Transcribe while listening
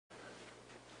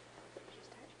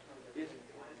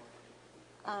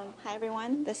Hi,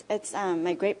 everyone. It's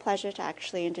my great pleasure to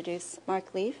actually introduce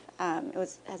Marc Leef.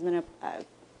 Has been a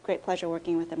great pleasure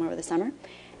working with him over the summer.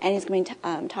 And he's going to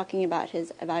be talking about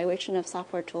his evaluation of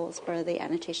software tools for the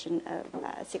annotation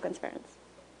of sequence variants.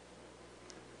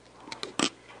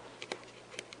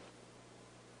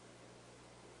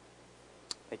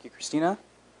 Thank you, Christina.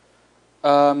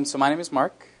 So my name is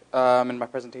Marc, and my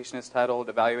presentation is titled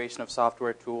Evaluation of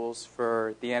Software Tools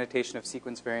for the Annotation of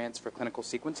Sequence Variants for Clinical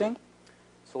Sequencing.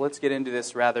 So let's get into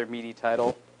this rather meaty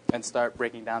title and start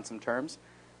breaking down some terms.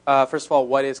 First of all,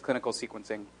 what is clinical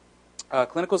sequencing?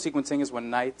 Clinical sequencing is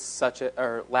when labs such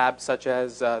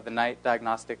as the Knight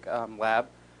Diagnostic Lab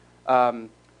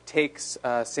takes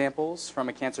samples from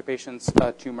a cancer patient's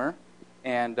tumor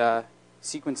and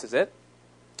sequences it.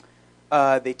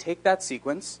 They take that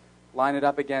sequence, line it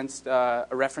up against a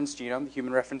reference genome, the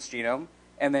human reference genome,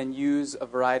 and then use a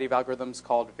variety of algorithms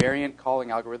called variant calling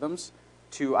algorithms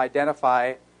to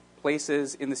identify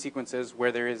places in the sequences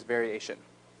where there is variation.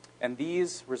 And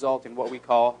these result in what we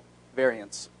call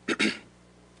variants.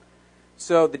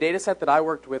 So the data set that I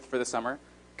worked with for the summer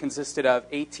consisted of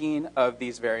 18 of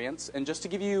these variants. And just to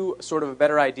give you sort of a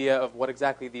better idea of what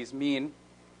exactly these mean,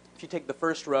 if you take the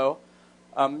first row,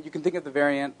 you can think of the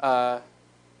variant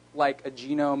like a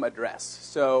genome address.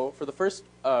 So for the first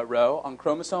row, on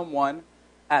chromosome 1,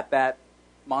 at that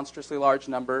monstrously large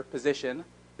number position,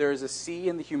 there is a C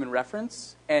in the human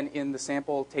reference, and in the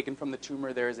sample taken from the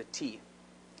tumor, there is a T.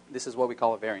 This is what we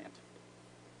call a variant.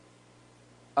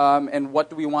 And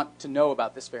what do we want to know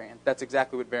about this variant? That's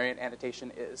exactly what variant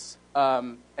annotation is.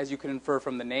 As you can infer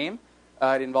from the name,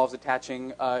 it involves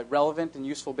attaching relevant and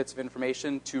useful bits of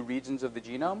information to regions of the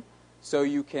genome, so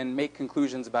you can make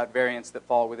conclusions about variants that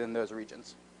fall within those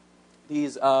regions.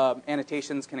 These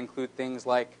annotations can include things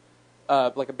like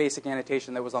a basic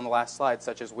annotation that was on the last slide,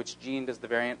 such as which gene does the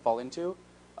variant fall into?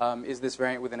 Is this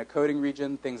variant within a coding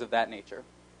region? Things of that nature.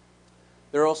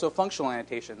 There are also functional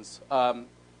annotations.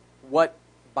 What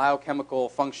biochemical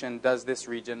function does this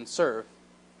region serve?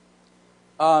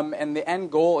 And the end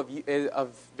goal of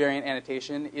variant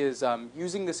annotation is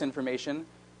using this information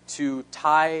to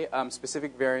tie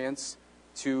specific variants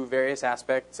to various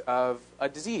aspects of a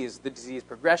disease, the disease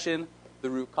progression, the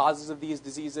root causes of these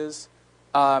diseases.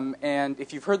 And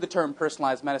if you've heard the term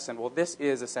personalized medicine, well, this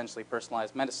is essentially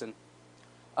personalized medicine.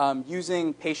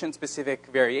 Using patient-specific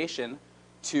variation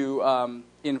to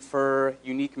infer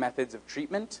unique methods of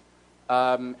treatment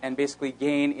and basically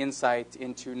gain insight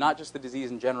into not just the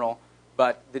disease in general,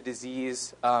 but the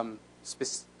disease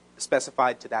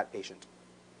specified to that patient.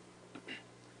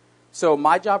 So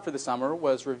my job for the summer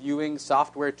was reviewing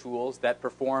software tools that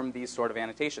perform these sort of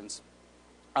annotations.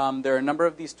 There are a number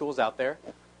of these tools out there,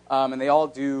 and they all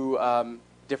do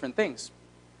different things.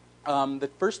 The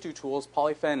first two tools,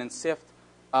 Polyphen and SIFT,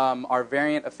 are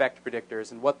variant effect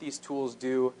predictors. And what these tools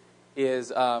do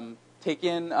is take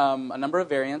in a number of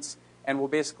variants and will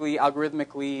basically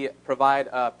algorithmically provide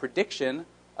a prediction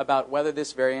about whether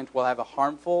this variant will have a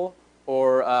harmful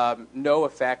or no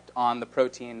effect on the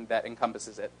protein that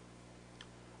encompasses it.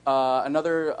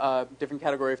 Another different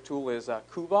category of tool is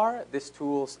Hribar. This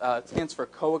tool stands for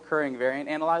Co-occurring Variant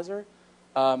Analyzer.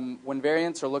 When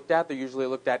variants are looked at, they're usually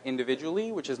looked at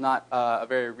individually, which is not a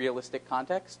very realistic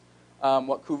context.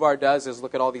 What Hribar does is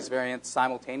look at all these variants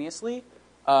simultaneously,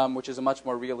 which is a much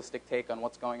more realistic take on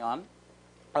what's going on.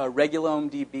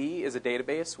 RegulomeDB is a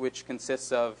database which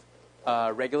consists of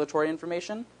regulatory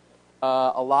information.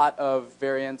 A lot of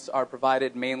variants are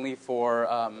provided mainly for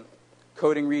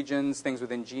coding regions, things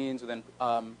within genes, within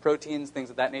proteins, things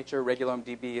of that nature.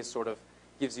 RegulomeDB is sort of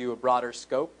gives you a broader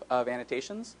scope of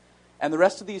annotations. And the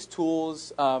rest of these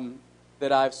tools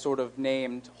that I've sort of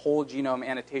named whole genome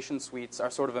annotation suites are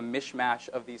sort of a mishmash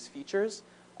of these features.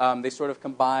 They sort of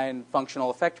combine functional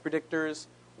effect predictors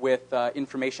with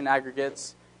information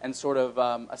aggregates and sort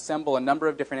of assemble a number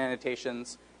of different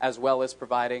annotations as well as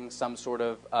providing some sort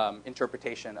of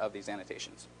interpretation of these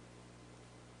annotations.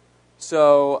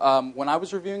 So when I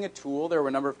was reviewing a tool, there were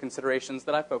a number of considerations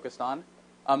that I focused on.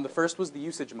 The first was the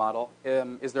usage model.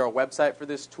 Is there a website for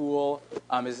this tool?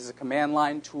 Is this a command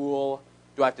line tool?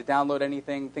 Do I have to download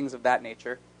anything? Things of that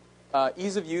nature.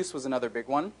 Ease of use was another big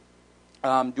one.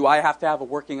 Do I have to have a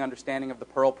working understanding of the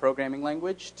Perl programming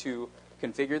language to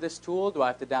configure this tool? Do I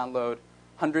have to download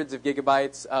hundreds of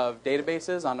gigabytes of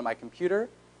databases onto my computer?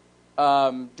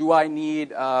 Do I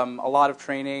need a lot of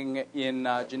training in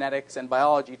genetics and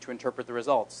biology to interpret the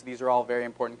results? These are all very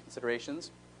important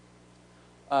considerations.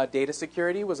 Data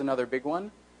security was another big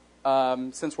one.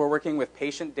 Since we're working with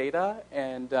patient data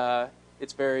and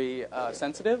it's very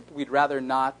sensitive, we'd rather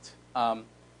not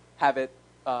have it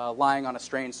lying on a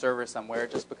strange server somewhere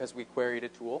just because we queried a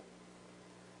tool.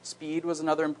 Speed was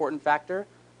another important factor.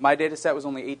 My data set was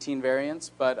only 18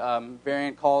 variants, but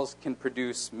variant calls can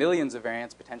produce millions of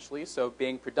variants potentially, so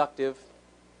being productively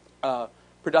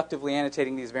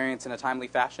annotating these variants in a timely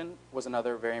fashion was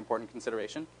another very important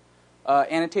consideration.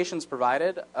 Annotations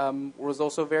provided was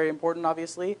also very important,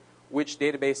 obviously. Which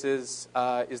databases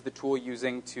is the tool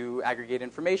using to aggregate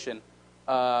information?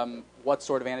 What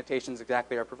sort of annotations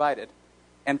exactly are provided?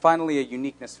 And finally, a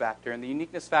uniqueness factor. And the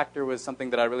uniqueness factor was something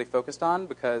that I really focused on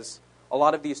because a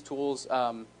lot of these tools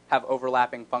have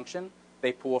overlapping function.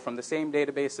 They pull from the same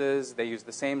databases. They use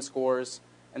the same scores.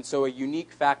 And so a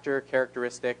unique factor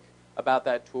characteristic about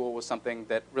that tool was something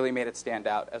that really made it stand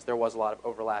out, as there was a lot of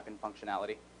overlap in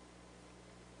functionality.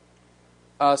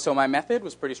 So my method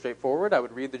was pretty straightforward. I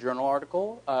would read the journal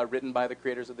article written by the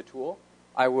creators of the tool.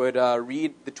 I would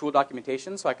read the tool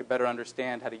documentation so I could better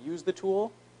understand how to use the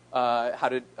tool, how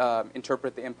to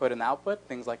interpret the input and the output,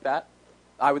 things like that.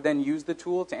 I would then use the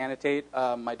tool to annotate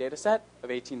my data set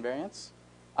of 18 variants.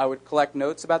 I would collect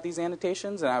notes about these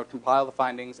annotations, and I would compile the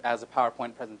findings as a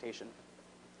PowerPoint presentation.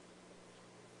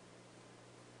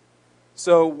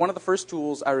 So one of the first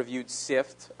tools I reviewed,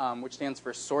 SIFT, which stands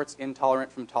for Sorts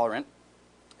Intolerant from Tolerant.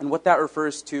 And what that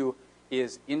refers to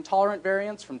is intolerant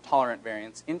variants from tolerant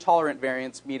variants. Intolerant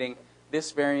variants meaning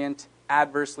this variant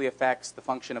adversely affects the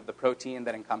function of the protein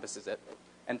that encompasses it.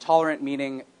 And tolerant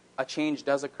meaning a change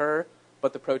does occur,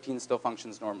 but the protein still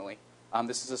functions normally.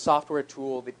 This is a software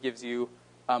tool that gives you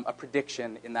a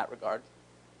prediction in that regard.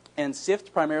 And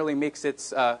SIFT primarily makes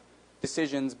its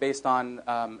decisions based on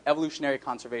evolutionary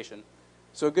conservation.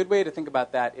 So a good way to think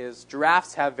about that is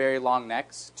giraffes have very long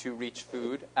necks to reach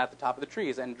food at the top of the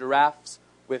trees, and giraffes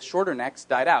with shorter necks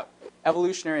died out.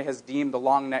 Evolutionary has deemed the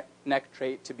long neck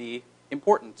trait to be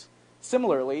important.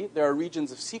 Similarly, there are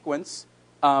regions of sequence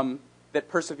that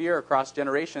persevere across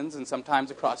generations and sometimes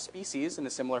across species in a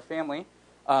similar family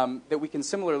that we can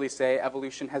similarly say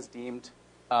evolution has deemed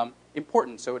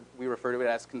important, so we refer to it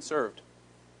as conserved.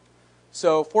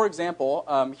 So for example,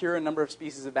 here are a number of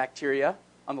species of bacteria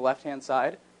on the left-hand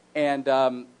side, and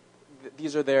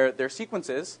these are their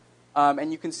sequences.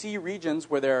 And you can see regions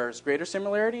where there's greater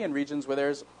similarity and regions where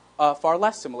there's far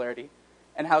less similarity.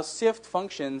 And how SIFT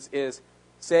functions is,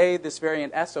 say this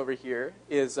variant S over here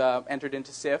is entered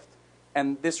into SIFT,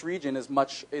 and this region is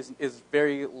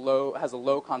very low, has a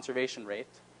low conservation rate.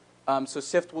 So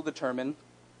SIFT will determine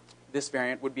this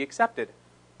variant would be accepted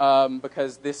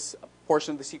because this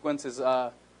portion of the sequence is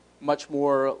much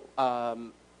more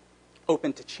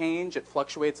open to change. It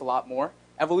fluctuates a lot more.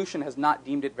 Evolution has not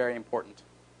deemed it very important.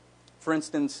 For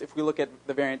instance, if we look at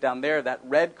the variant down there, that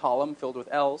red column filled with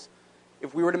L's,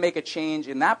 if we were to make a change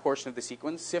in that portion of the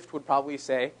sequence, SIFT would probably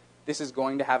say this is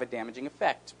going to have a damaging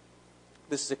effect.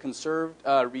 This is a conserved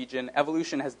region.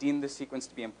 Evolution has deemed this sequence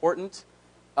to be important.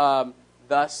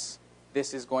 Thus,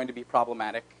 this is going to be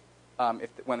problematic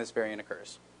when this variant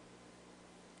occurs.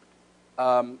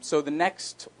 So the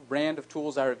next brand of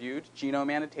tools I reviewed,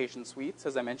 Genome Annotation Suites,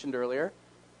 as I mentioned earlier,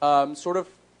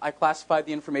 I classified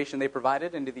the information they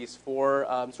provided into these four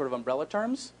sort of umbrella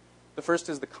terms. The first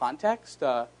is the context.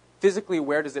 Physically,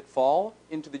 where does it fall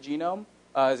into the genome?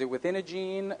 Is it within a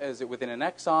gene? Is it within an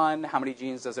exon? How many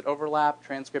genes does it overlap?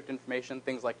 Transcript information,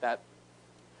 things like that.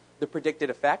 The predicted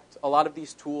effect. A lot of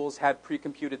these tools had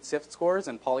pre-computed SIFT scores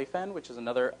and polyphen, which is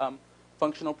another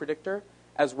functional predictor,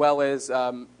 as well as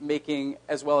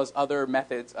other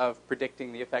methods of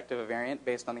predicting the effect of a variant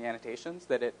based on the annotations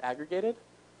that it aggregated.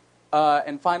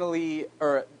 And finally,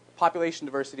 population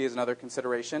diversity is another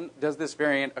consideration. Does this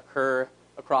variant occur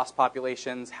across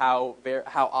populations? How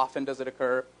often does it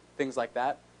occur? Things like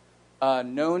that.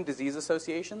 Known disease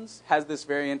associations. Has this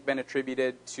variant been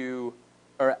attributed to,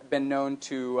 or been known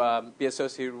to be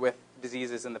associated with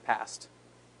diseases in the past?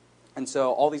 And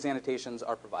so all these annotations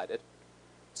are provided.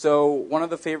 So one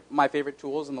of my favorite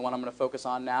tools, and the one I'm going to focus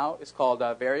on now, is called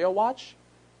VarioWatch.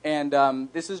 And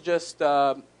this is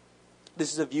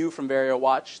a view from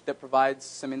VarioWatch that provides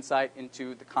some insight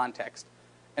into the context.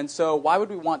 And so why would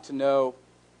we want to know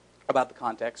about the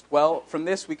context? Well, from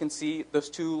this we can see those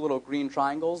two little green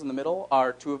triangles in the middle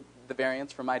are two of the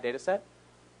variants from my data set.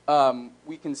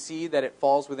 We can see that it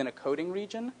falls within a coding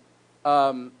region.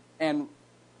 And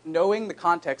knowing the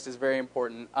context is very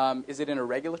important. Is it in a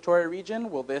regulatory region?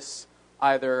 Will this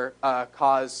either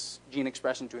cause gene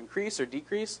expression to increase or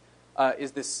decrease?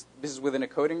 This is within a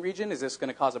coding region. Is this going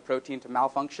to cause a protein to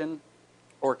malfunction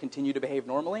or continue to behave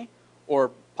normally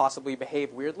or possibly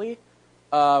behave weirdly?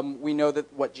 We know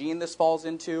that what gene this falls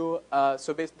into.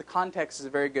 So the context is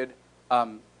a very good,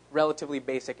 relatively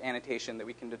basic annotation that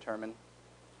we can determine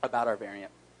about our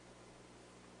variant.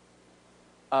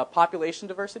 Population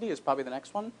diversity is probably the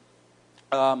next one.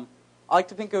 I like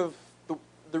to think of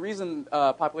the reason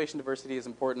population diversity is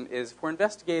important is if we're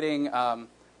investigating a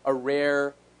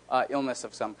rare illness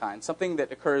of some kind, something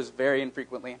that occurs very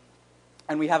infrequently,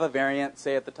 and we have a variant,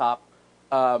 say at the top,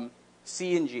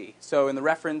 C and G. So in the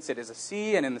reference, it is a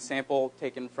C, and in the sample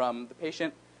taken from the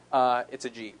patient, it's a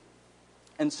G.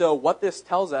 And so what this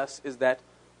tells us is that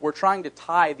we're trying to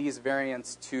tie these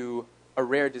variants to a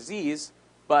rare disease,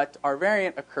 but our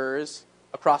variant occurs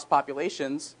across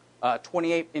populations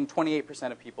in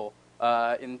 28% of people,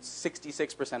 in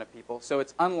 66% of people. So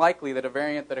it's unlikely that a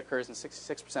variant that occurs in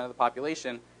 66% of the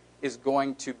population is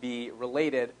going to be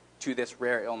related to this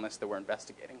rare illness that we're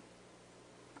investigating.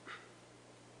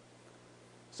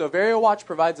 So VarioWatch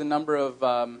provides a number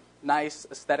of nice,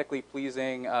 aesthetically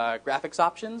pleasing graphics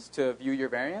options to view your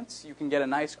variants. You can get a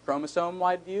nice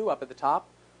chromosome-wide view up at the top,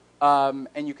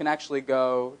 and you can actually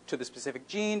go to the specific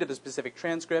gene, to the specific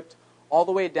transcript, all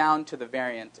the way down to the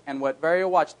variant. And what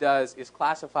VarioWatch does is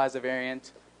classifies a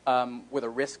variant with a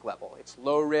risk level. It's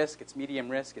low risk, it's medium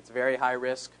risk, it's very high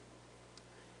risk.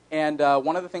 And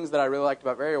one of the things that I really liked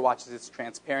about VarioWatch is its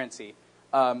transparency.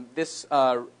 This,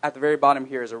 at the very bottom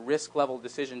here, is a risk level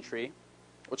decision tree,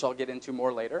 which I'll get into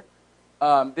more later.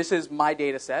 This is my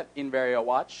data set in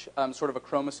VarioWatch, sort of a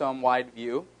chromosome-wide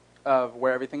view of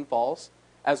where everything falls,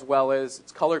 as well as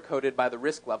it's color-coded by the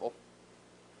risk level.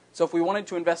 So if we wanted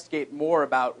to investigate more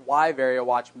about why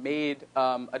VarioWatch made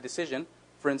a decision,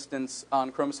 for instance,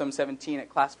 on chromosome 17, it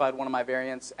classified one of my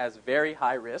variants as very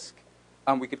high risk.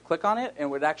 We could click on it, and it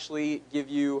would actually give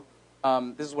you,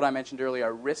 this is what I mentioned earlier,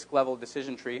 a risk level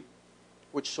decision tree,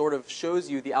 which sort of shows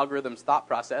you the algorithm's thought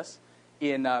process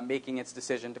in making its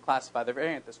decision to classify the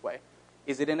variant this way.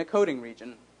 Is it in a coding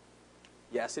region?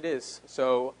 Yes, it is.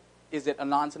 So is it a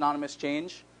non-synonymous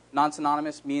change?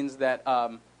 Non-synonymous means that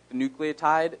the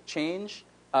nucleotide change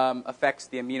affects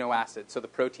the amino acid, so the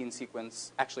protein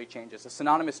sequence actually changes. A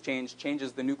synonymous change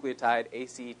changes the nucleotide A,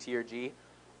 C, T, or G,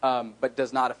 but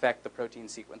does not affect the protein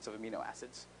sequence of amino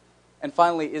acids. And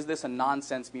finally, is this a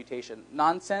nonsense mutation?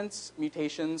 Nonsense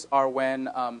mutations are when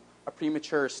a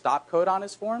premature stop codon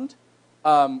is formed,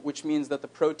 which means that the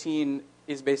protein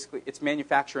is basically, its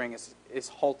manufacturing is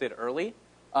halted early,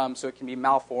 so it can be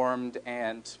malformed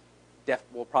and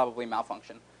will probably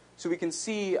malfunction. So we can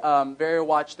see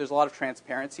VarioWatch, there's a lot of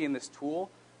transparency in this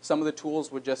tool. Some of the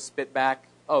tools would just spit back,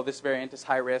 oh, this variant is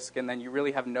high risk, and then you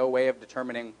really have no way of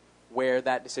determining where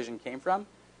that decision came from.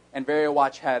 And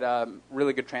VarioWatch had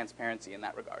really good transparency in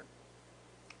that regard.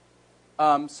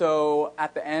 So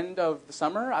at the end of the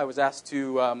summer, I was asked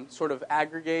to sort of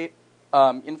aggregate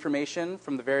information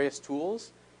from the various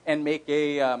tools and make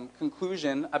a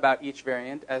conclusion about each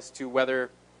variant as to whether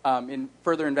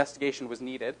further investigation was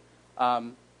needed.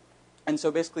 And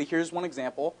so basically, here's one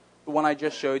example. The one I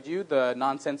just showed you, the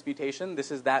nonsense mutation,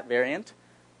 this is that variant.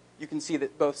 You can see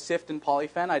that both SIFT and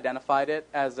Polyphen identified it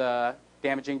as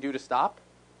damaging due to stop.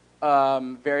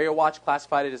 VarioWatch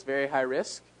classified it as very high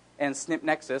risk. And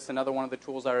SNP-Nexus, another one of the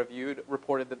tools I reviewed,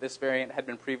 reported that this variant had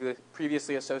been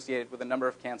previously associated with a number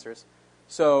of cancers.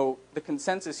 So the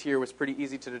consensus here was pretty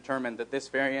easy to determine that this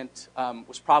variant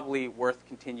was probably worth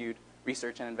continued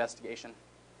research and investigation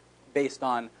based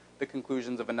on the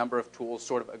conclusions of a number of tools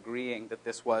sort of agreeing that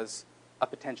this was a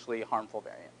potentially harmful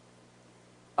variant.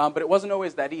 But it wasn't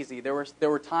always that easy. There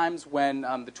were times when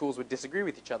the tools would disagree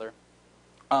with each other,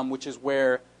 which is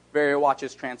where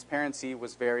VarioWatch's transparency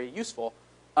was very useful.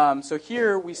 So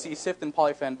here we see SIFT and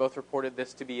Polyphen both reported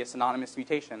this to be a synonymous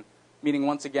mutation, meaning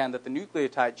once again that the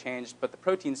nucleotide changed, but the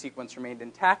protein sequence remained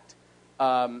intact,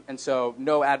 and so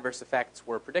no adverse effects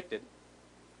were predicted.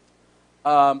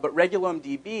 But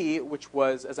RegulomeDB, which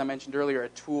was, as I mentioned earlier, a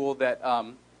tool that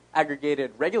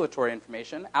aggregated regulatory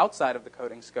information outside of the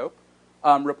coding scope,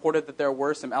 reported that there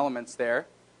were some elements there.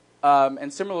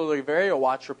 And similarly,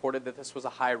 VarioWatch reported that this was a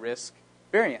high-risk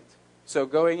variant. So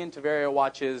going into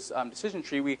VarioWatch's decision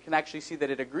tree, we can actually see that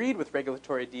it agreed with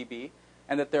regulatory DB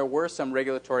and that there were some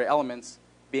regulatory elements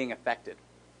being affected.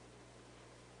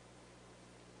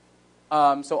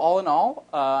 So all in all,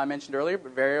 I mentioned earlier,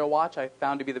 but VarioWatch I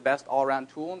found to be the best all-around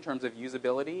tool in terms of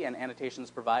usability and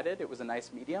annotations provided. It was a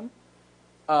nice medium.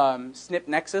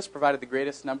 SNP-Nexus provided the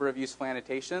greatest number of useful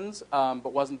annotations,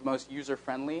 but wasn't the most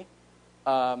user-friendly.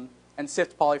 And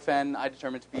SIFT Polyphen I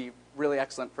determined to be really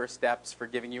excellent first steps for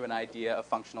giving you an idea of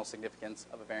functional significance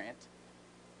of a variant.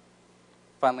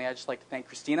 Finally, I'd just like to thank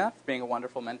Christina for being a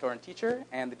wonderful mentor and teacher,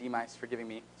 and the DMICE for giving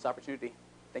me this opportunity.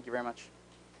 Thank you very much.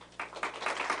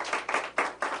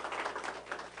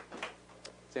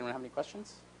 Does anyone have any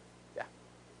questions? Yeah.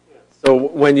 So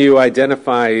when you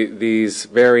identify these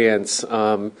variants,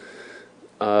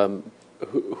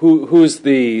 who's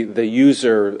the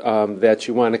user that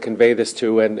you want to convey this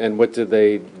to, and what do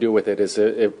they do with it? Is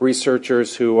it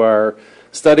researchers who are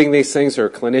studying these things, or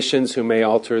clinicians who may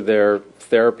alter their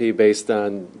therapy based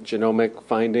on genomic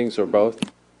findings, or both?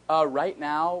 Right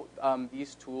now,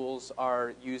 these tools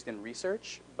are used in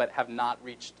research, but have not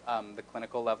reached the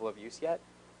clinical level of use yet.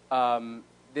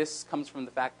 This comes from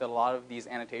the fact that a lot of these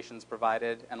annotations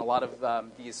provided and a lot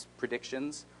of these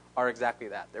predictions are exactly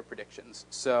that. They're predictions.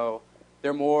 So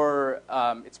they're more,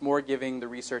 it's more giving the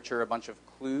researcher a bunch of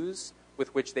clues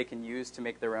with which they can use to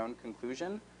make their own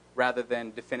conclusion, rather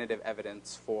than definitive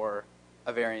evidence for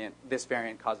a variant. This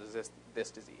variant causes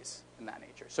this disease in that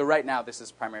nature. So right now, this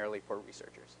is primarily for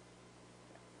researchers.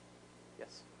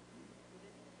 Yes.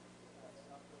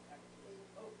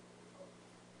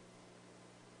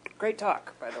 Great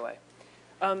talk, by the way.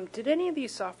 Did any of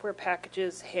these software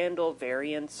packages handle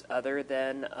variants other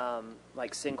than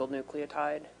like single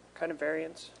nucleotide kind of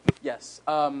variants? Yes.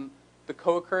 The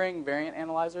co-occurring variant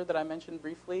analyzer that I mentioned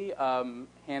briefly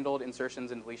handled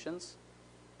insertions and deletions.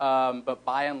 But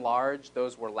by and large,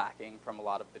 those were lacking from a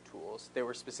lot of the tools. There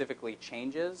were specifically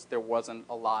changes. There wasn't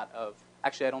a lot of...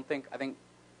 Actually, I think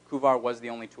Hribar was the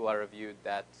only tool I reviewed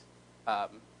that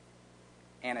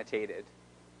annotated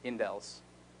indels.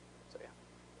 So, yeah.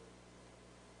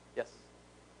 Yes?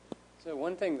 So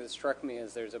one thing that struck me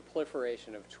is there's a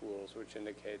proliferation of tools, which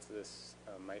indicates this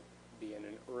might be in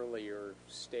an earlier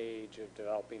stage of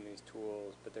developing these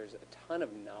tools, but there's a ton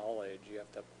of knowledge you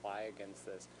have to apply against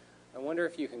this. I wonder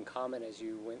if you can comment as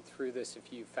you went through this,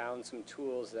 if you found some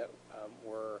tools that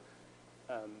were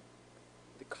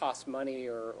that cost money,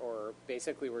 or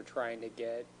basically were trying to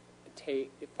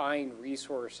find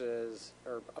resources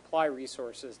or apply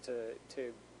resources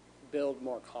to build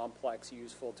more complex,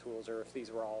 useful tools, or if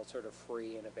these were all sort of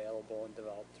free and available and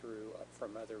developed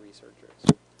from other researchers.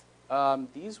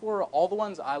 These were, all the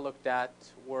ones I looked at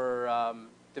were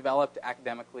developed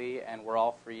academically and were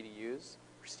all free to use.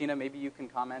 Christina, maybe you can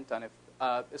comment on if,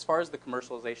 as far as the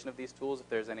commercialization of these tools, if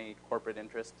there's any corporate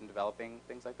interest in developing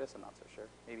things like this. I'm not so sure.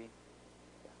 Maybe.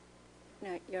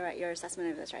 No, you're right. Your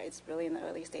assessment of this, right? It's really in the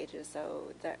early stages, so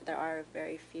there are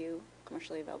very few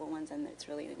commercially available ones, and it's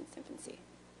really in its infancy.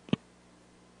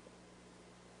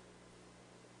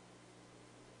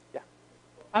 Yeah.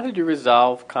 How did you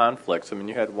resolve conflicts? I mean,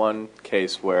 you had one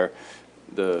case where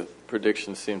the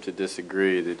predictions seemed to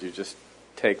disagree. Did you just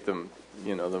take them,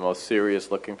 the most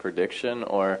serious-looking prediction,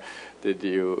 or did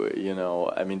you,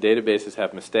 I mean, databases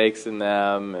have mistakes in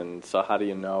them, and so how do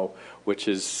you know which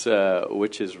is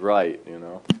right,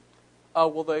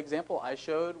 Well, the example I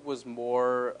showed was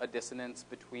more a dissonance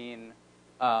between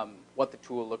what the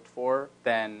tool looked for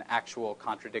than actual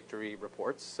contradictory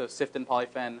reports. So SIFT and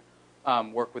Polyphen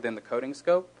work within the coding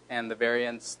scope, and the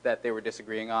variants that they were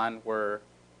disagreeing on were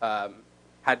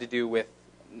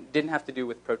didn't have to do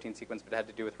with protein sequence, but had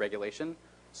to do with regulation.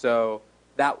 So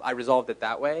that I resolved it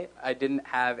that way. I didn't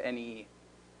have any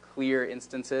clear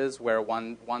instances where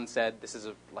one said this is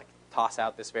toss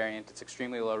out this variant, it's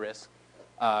extremely low risk,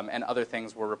 and other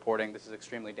things were reporting this is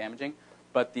extremely damaging.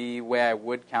 But the way I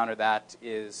would counter that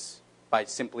is by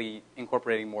simply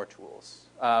incorporating more tools.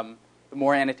 The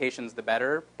more annotations, the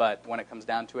better. But when it comes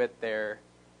down to it,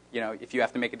 if you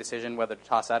have to make a decision whether to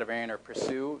toss out a variant or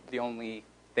pursue, the only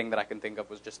thing that I can think of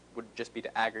would just be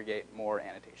to aggregate more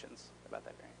annotations about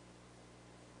that variant.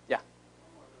 Yeah.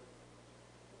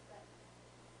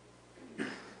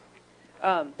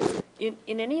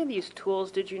 In any of these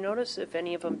tools, did you notice if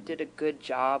any of them did a good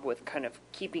job with kind of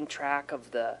keeping track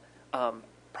of the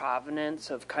provenance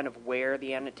of kind of where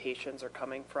the annotations are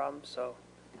coming from? So,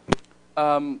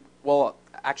 well,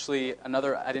 actually,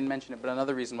 I didn't mention it, but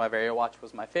another reason why VarioWatch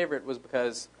was my favorite was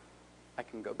because I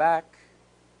can go back.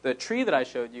 The tree that I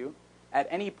showed you, at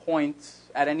any point,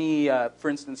 for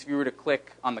instance, if you were to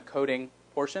click on the coding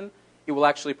portion, it will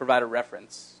actually provide a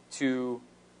reference to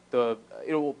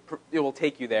it will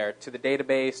take you there to the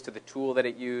database, to the tool that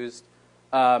it used,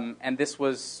 and this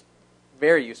was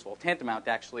very useful, tantamount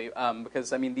actually,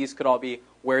 because I mean these could all be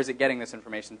where is it getting this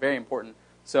information? Very important.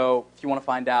 So if you want to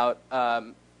find out,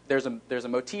 there's a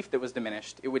motif that was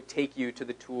diminished, it would take you to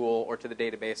the tool or to the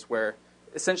database where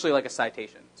essentially like a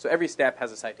citation. So every step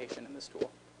has a citation in this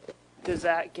tool. Does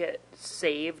that get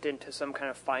saved into some kind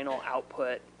of final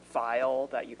output file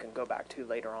that you can go back to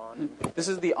later on? This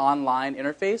is the online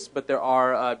interface, but there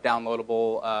are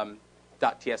downloadable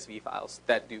 .tsv files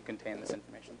that do contain this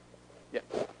information. Yeah.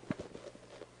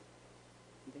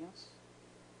 Anything else?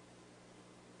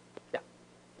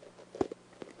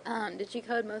 Yeah. Did you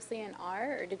code mostly in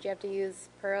R, or did you have to use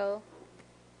Perl?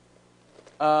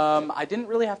 I didn't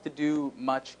really have to do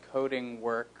much coding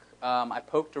work. I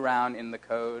poked around in the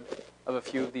code of a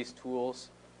few of these tools.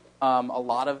 A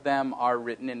lot of them are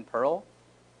written in Perl,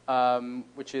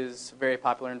 which is a very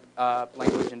popular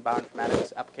language in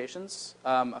bioinformatics applications.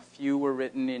 A few were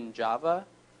written in Java,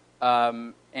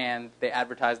 and they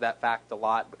advertised that fact a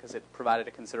lot because it provided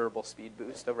a considerable speed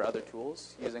boost over other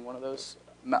tools using one of those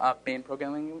main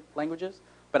programming languages.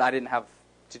 But I didn't have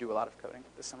to do a lot of coding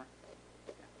this summer.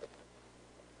 Yeah.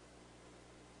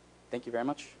 Thank you very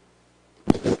much.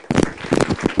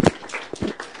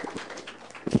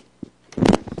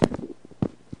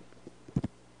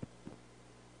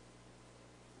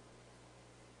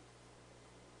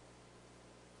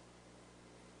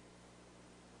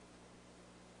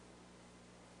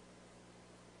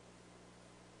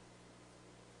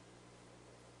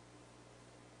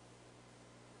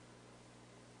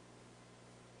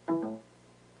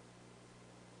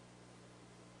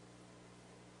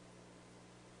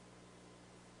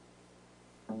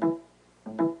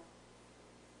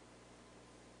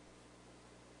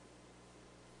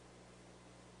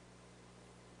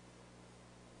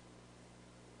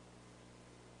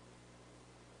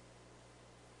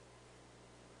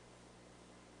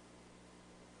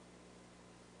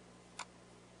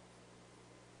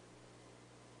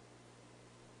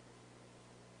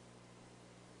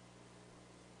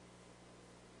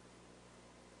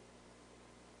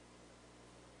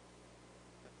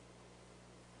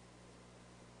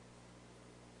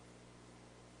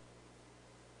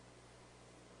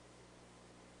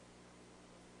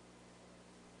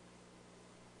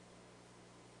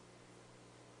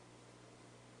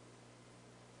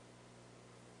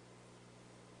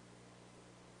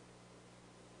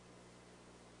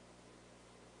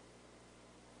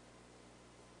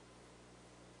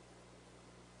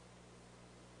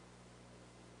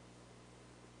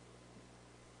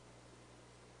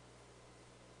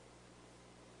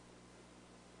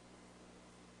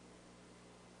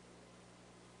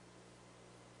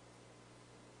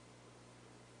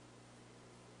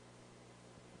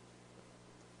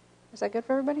 Is that good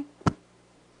for everybody?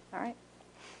 All right.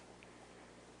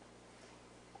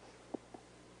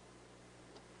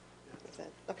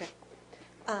 Okay.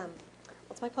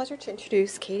 It's my pleasure to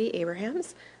introduce Katherine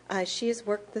Abrahams. She has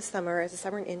worked this summer as a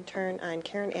summer intern on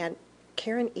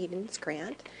Karen Eden's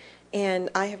grant, and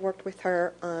I have worked with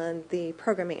her on the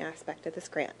programming aspect of this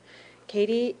grant.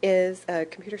 Katie is a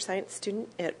computer science student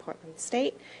at Portland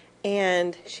State,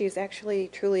 and she's actually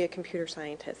truly a computer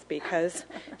scientist because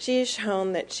she has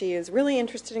shown that she is really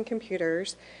interested in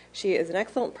computers. She is an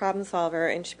excellent problem solver,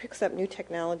 and she picks up new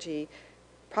technology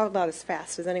probably about as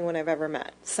fast as anyone I've ever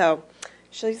met. So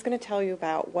she's going to tell you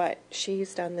about what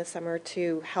she's done this summer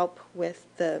to help with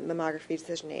the mammography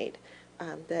decision aid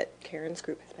that Karen's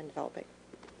group has been developing.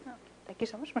 Oh, thank you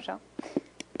so much, Michelle.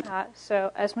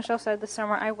 So as Michelle said, this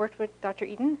summer I worked with Dr.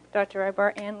 Eden, Dr.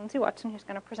 Hribar, and Lindsey Watson, who's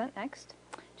going to present next,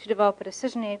 to develop a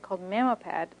decision aid called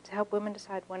MammoPad to help women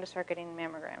decide when to start getting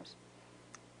mammograms.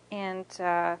 And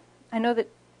I know that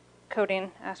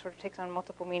coding sort of takes on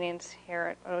multiple meanings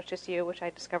here at OHSU, which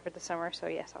I discovered this summer. So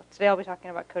yes, today I'll be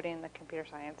talking about coding in the computer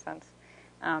science sense.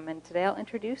 And today I'll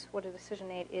introduce what a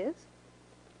decision aid is.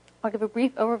 I'll give a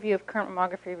brief overview of current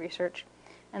mammography research,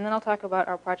 and then I'll talk about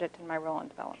our project and my role in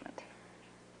development.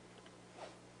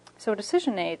 So a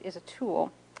decision aid is a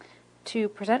tool to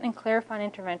present and clarify an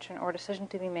intervention or decision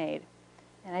to be made.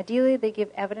 And ideally, they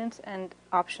give evidence and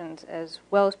options as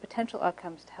well as potential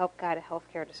outcomes to help guide a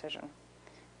healthcare decision.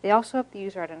 They also help the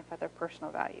user identify their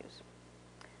personal values.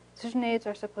 Decision aids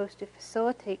are supposed to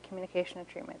facilitate communication and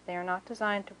treatment. They are not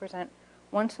designed to present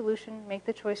one solution, make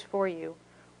the choice for you,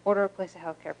 or to replace a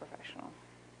healthcare professional.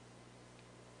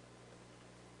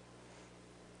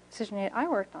 Decision aid I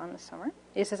worked on this summer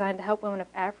is designed to help women of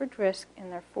average risk in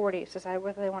their 40s decide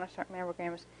whether they want to start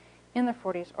mammograms in their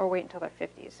 40s or wait until their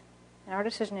 50s. And our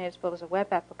decision aid is built as a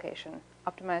web application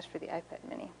optimized for the iPad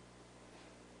mini.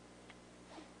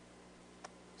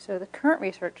 So the current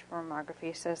research for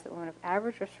mammography says that women of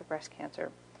average risk for breast cancer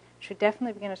should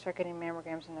definitely begin to start getting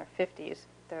mammograms in their 50s,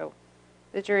 though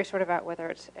the jury's sort of out whether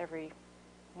it's every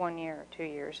 1 year or 2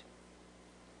 years.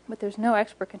 But there's no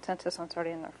expert consensus on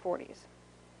starting in their 40s.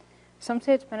 Some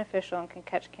say it's beneficial and can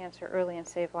catch cancer early and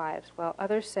save lives, while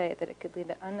others say that it could lead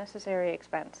to unnecessary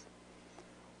expense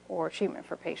or treatment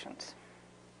for patients.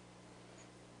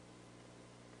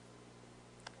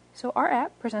 So our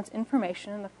app presents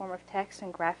information in the form of text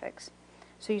and graphics,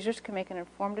 so users can make an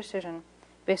informed decision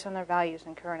based on their values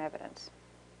and current evidence.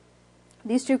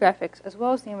 These two graphics, as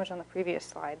well as the image on the previous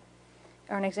slide,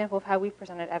 are an example of how we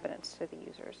presented evidence to the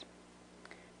users.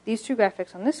 These two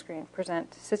graphics on this screen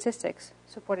present statistics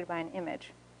supported by an image,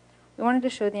 we wanted to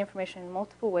show the information in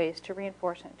multiple ways to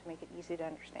reinforce it and to make it easy to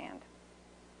understand.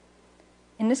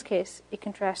 In this case, it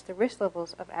contrasts the risk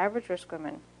levels of average-risk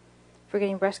women for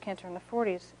getting breast cancer in their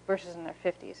 40s versus in their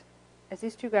 50s, as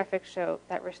these two graphics show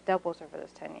that risk doubles over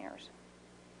those 10 years.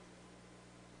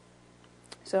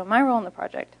 So my role in the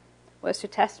project was to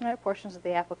test and write portions of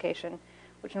the application,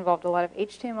 which involved a lot of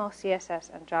HTML, CSS,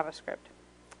 and JavaScript.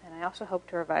 And I also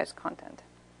helped to revise content.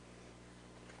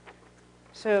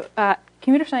 So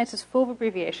computer science is full of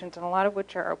abbreviations, and a lot of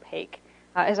which are opaque.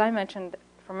 As I mentioned,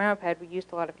 for Mammopad, we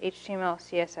used a lot of HTML,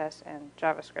 CSS, and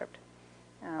JavaScript.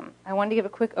 I wanted to give a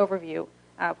quick overview.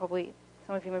 Probably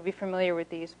some of you may be familiar with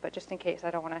these, but just in case, I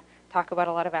don't want to talk about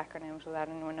a lot of acronyms without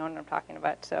anyone knowing what I'm talking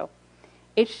about. So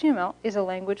HTML is a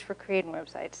language for creating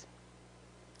websites.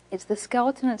 It's the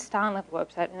skeleton and styling of a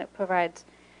website, and it provides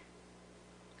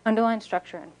underlying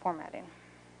structure and formatting.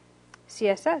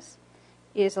 CSS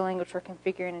is a language for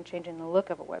configuring and changing the look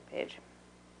of a web page.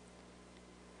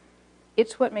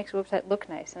 It's what makes a website look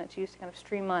nice, and it's used to kind of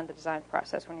streamline the design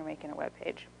process when you're making a web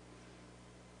page.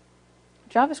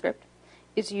 JavaScript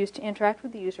is used to interact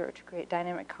with the user or to create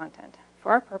dynamic content.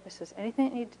 For our purposes, anything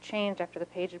that needed to change after the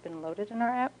page had been loaded in our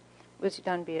app was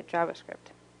done via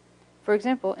JavaScript. For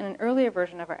example, in an earlier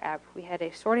version of our app, we had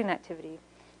a sorting activity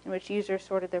in which users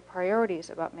sorted their priorities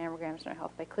about mammograms and their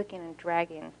health by clicking and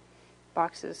dragging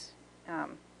boxes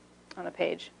on the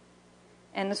page.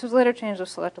 And this was later changed to a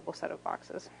selectable set of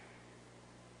boxes.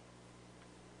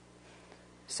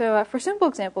 So for a simple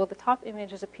example, the top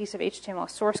image is a piece of HTML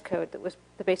source code that was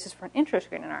the basis for an intro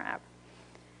screen in our app.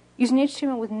 Using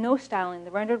HTML with no styling,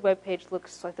 the rendered web page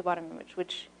looks like the bottom image,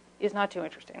 which is not too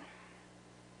interesting.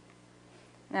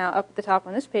 Now, up at the top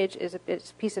on this page is a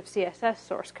piece of CSS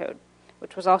source code,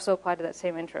 which was also applied to that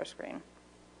same intro screen.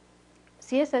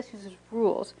 CSS uses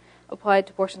rules applied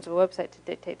to portions of a website to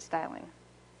dictate styling.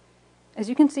 As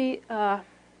you can see,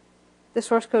 the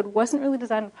source code wasn't really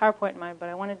designed with PowerPoint in mind, but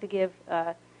I wanted to give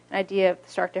an idea of the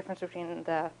stark difference between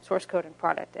the source code and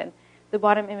product. And the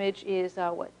bottom image is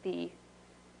what the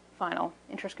final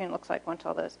intro screen looks like once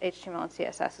all those HTML and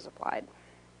CSS is applied.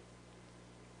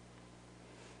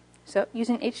 So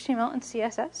using HTML and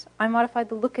CSS, I modified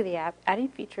the look of the app, adding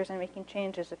features and making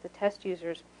changes if the test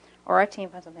users or our team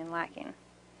found something lacking.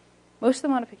 Most of the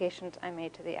modifications I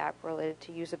made to the app were related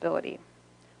to usability.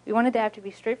 We wanted the app to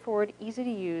be straightforward, easy to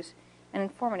use, and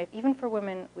informative, even for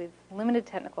women with limited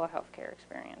technical or healthcare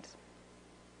experience.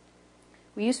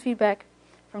 We used feedback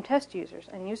from test users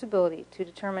and usability to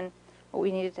determine what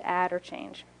we needed to add or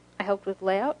change. I helped with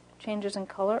layout, changes in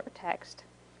color or text,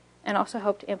 and also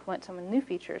helped to implement some of the new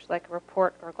features like a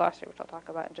report or a glossary, which I'll talk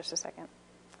about in just a second.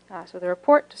 So the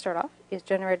report, to start off, is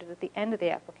generated at the end of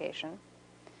the application,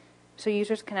 so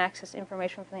users can access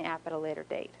information from the app at a later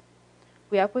date.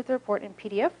 We output the report in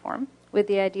PDF form with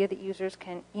the idea that users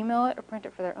can email it or print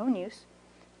it for their own use,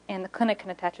 and the clinic can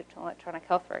attach it to an electronic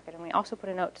health record. And we also put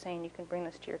a note saying you can bring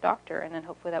this to your doctor, and then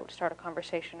hopefully that would start a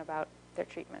conversation about their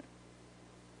treatment.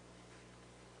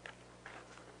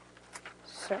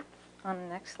 So, on the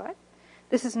next slide.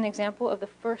 This is an example of the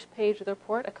first page of the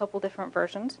report, a couple different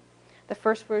versions. The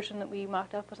first version that we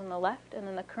mocked up was on the left, and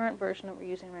then the current version that we're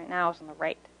using right now is on the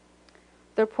right.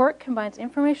 The report combines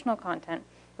informational content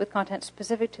with content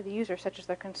specific to the user, such as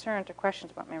their concerns or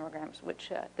questions about mammograms,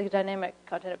 which the dynamic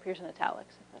content appears in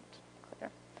italics, if that's clear.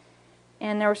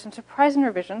 And there were some surprising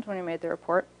revisions when we made the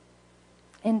report.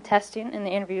 In testing, in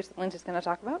the interviews that Lindsey's going to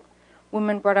talk about,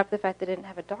 women brought up the fact they didn't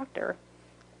have a doctor,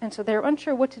 and so they were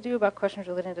unsure what to do about questions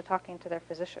related to talking to their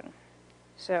physician.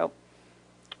 So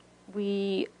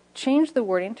we changed the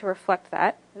wording to reflect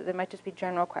that. There might just be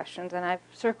general questions, and I've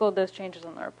circled those changes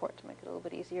on the report to make it a little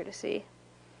bit easier to see.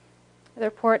 The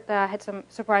report had some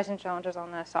surprising challenges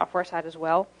on the software side as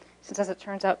well, since as it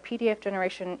turns out, PDF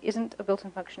generation isn't a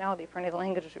built-in functionality for any of the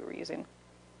languages we were using.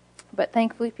 But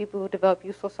thankfully, people who develop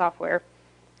useful software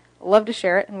love to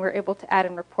share it, and we're able to add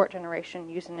in report generation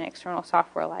using an external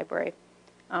software library.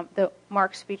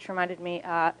 Mark's speech reminded me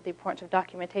the importance of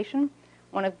documentation.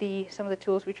 Some of the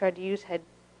tools we tried to use had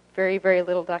very, very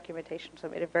little documentation, so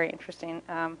it made it very interesting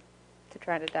to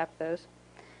try and adapt those.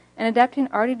 And adapting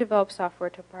already developed software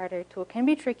to a proprietary tool can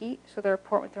be tricky, so the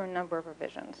report went through a number of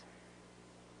revisions.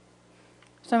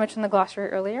 So I mentioned the glossary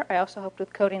earlier. I also helped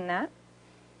with coding that.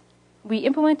 We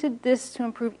implemented this to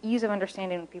improve ease of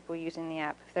understanding when people were using the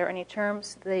app. If there are any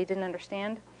terms they didn't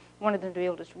understand, we wanted them to be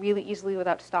able to just really easily,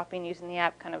 without stopping using the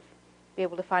app, kind of be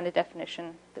able to find a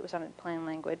definition that was on in plain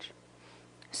language.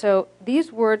 So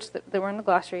these words that were in the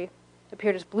glossary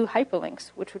appeared as blue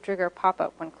hyperlinks, which would trigger a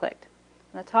pop-up when clicked.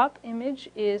 On the top image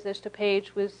is just a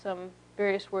page with some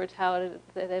various words highlighted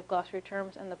that have glossary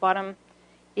terms, and the bottom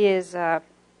is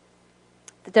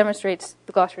that demonstrates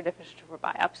the glossary definition for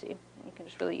biopsy. You can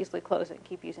just really easily close it and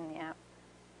keep using the app.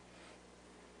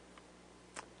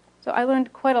 So I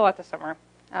learned quite a lot this summer,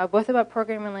 both about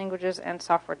programming languages and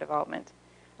software development.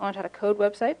 I learned how to code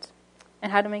websites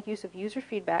and how to make use of user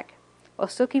feedback while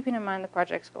still keeping in mind the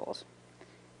project's goals.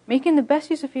 Making the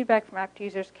best use of feedback from app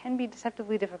users can be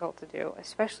deceptively difficult to do,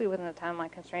 especially within the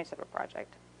timeline constraints of a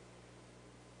project.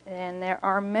 And there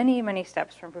are many, many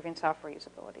steps for improving software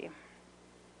usability.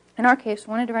 In our case,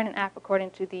 we wanted to write an app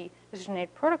according to the decision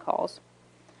aid protocols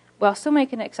while still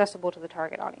making it accessible to the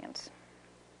target audience.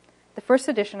 The first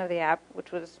edition of the app,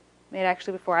 which was made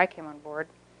actually before I came on board,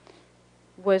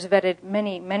 was vetted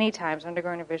many, many times,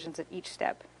 undergoing revisions at each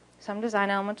step. Some design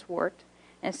elements worked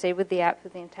and stayed with the app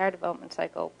through the entire development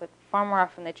cycle, but far more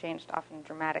often they changed, often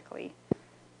dramatically.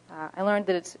 I learned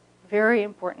that it's very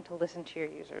important to listen to your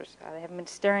users. They haven't been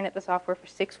staring at the software for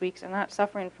 6 weeks and not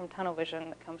suffering from tunnel vision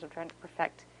that comes from trying to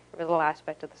perfect every little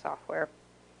aspect of the software.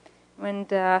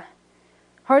 And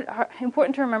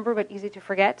important to remember, but easy to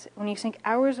forget, when you sink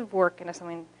hours of work into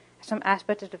some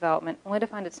aspect of development, only to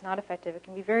find it's not effective, it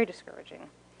can be very discouraging.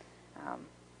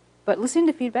 But listening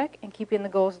to feedback and keeping the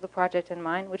goals of the project in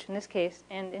mind, which in this case,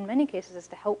 and in many cases, is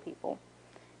to help people,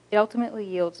 it ultimately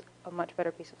yields a much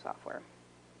better piece of software.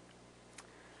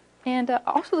 And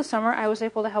also this summer, I was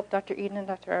able to help Dr. Eden and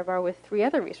Dr. Hribar with 3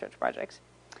 other research projects,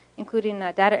 including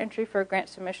data entry for a grant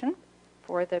submission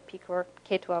for the PCOR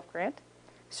K-12 grant,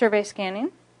 survey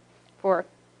scanning for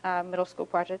a middle school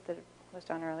project that was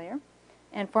done earlier,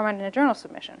 and formatting a journal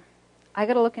submission. I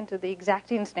got to look into the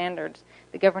exacting standards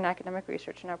that govern academic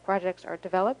research, and our projects are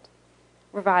developed,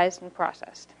 revised, and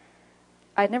processed.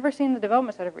 I'd never seen the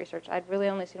development side of research. I'd really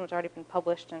only seen what's already been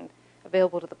published and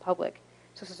available to the public.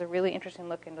 So this is a really interesting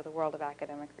look into the world of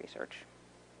academic research.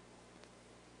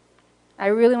 I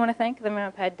really want to thank the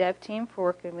MammoPad dev team for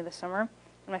working with me this summer,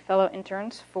 and my fellow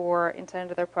interns for insight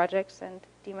into their projects, and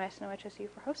DMIS and OHSU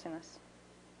for hosting us.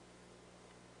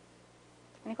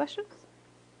 Any questions?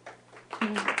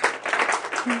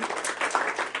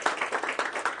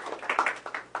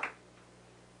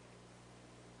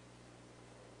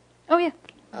 Oh, yeah.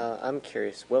 I'm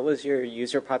curious, what was your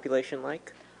user population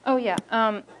like? Oh, yeah.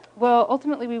 Well,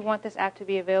 ultimately, we want this app to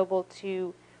be available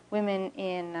to women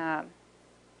in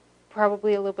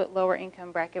probably a little bit lower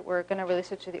income bracket. We're going to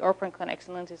release it to the orphan clinics,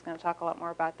 and Lindsay's going to talk a lot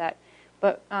more about that.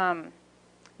 But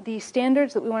the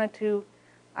standards that we wanted to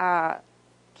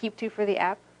keep to for the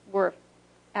app were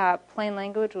plain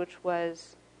language, which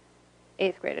was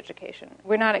 8th grade education.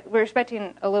 We're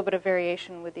expecting a little bit of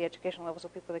variation with the education levels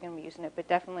of people that are going to be using it, but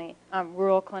definitely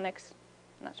rural clinics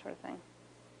and that sort of thing.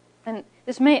 And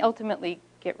this may ultimately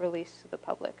get released to the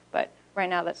public, but right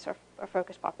now that's our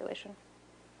focus population.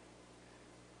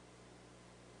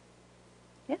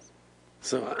 Yes?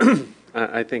 So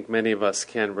I think many of us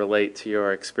can relate to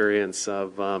your experience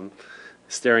of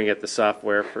staring at the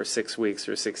software for 6 weeks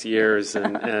or 6 years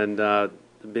and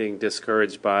being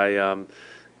discouraged by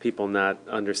people not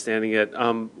understanding it.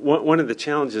 One of the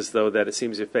challenges, though, that it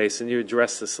seems you face, and you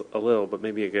addressed this a little, but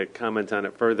maybe you could comment on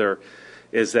it further,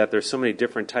 is that there's so many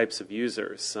different types of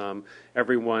users.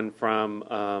 Everyone from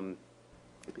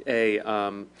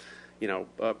a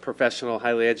professional,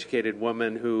 highly educated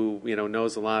woman who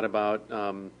knows a lot about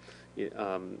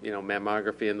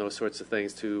mammography and those sorts of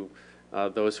things to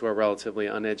those who are relatively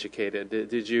uneducated.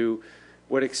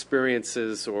 What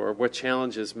experiences or what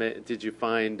challenges did you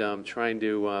find trying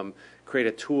to create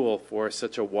a tool for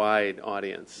such a wide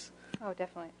audience? Oh,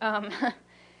 definitely.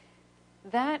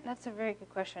 That's a very good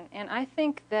question, and I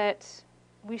think that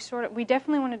we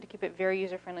definitely wanted to keep it very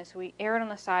user friendly. So we erred on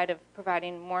the side of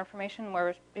providing more information.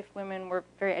 Whereas if women were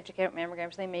very educated at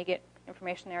mammograms, they may get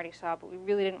information they already saw, but we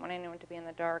really didn't want anyone to be in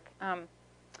the dark.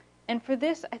 And for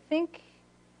this, I think.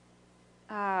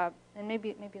 And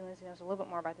maybe Lindsay knows a little bit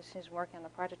more about this. She's working on the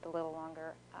project a little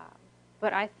longer.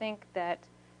 But I think that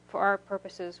for our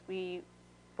purposes, we're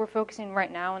focusing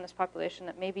right now on this population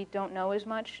that maybe don't know as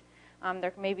much.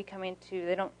 They're maybe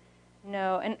they don't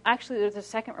know. And actually, there's a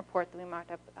second report that we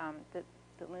mocked up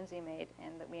that Lindsay made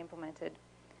and that we implemented,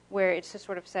 where it just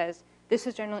sort of says, this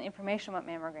is generally information about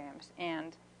mammograms,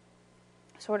 and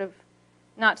sort of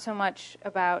not so much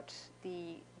about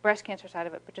the breast cancer side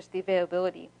of it, but just the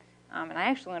availability. And I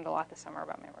actually learned a lot this summer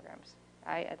about mammograms.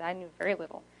 I knew very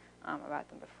little about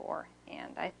them before.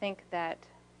 And I think that,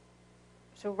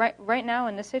 so right now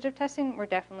in this stage of testing, we're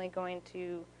definitely going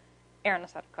to err on the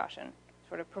side of caution,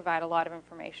 sort of provide a lot of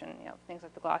information, things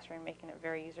like the glossary, and making it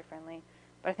very user-friendly.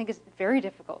 But I think it's very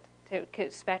difficult to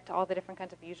expect all the different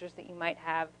kinds of users that you might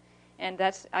have. And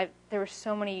there were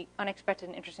so many unexpected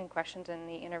and interesting questions in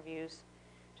the interviews,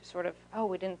 just sort of, oh,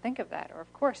 we didn't think of that, or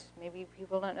of course, maybe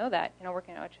people don't know that.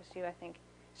 Working at OHSU, I think,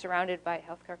 surrounded by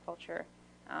healthcare culture,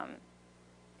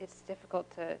 it's difficult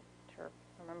to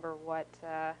remember what's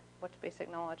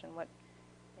basic knowledge and what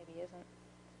maybe isn't.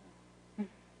 So.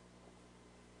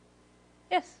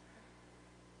 Yes.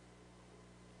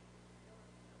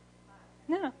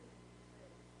 No.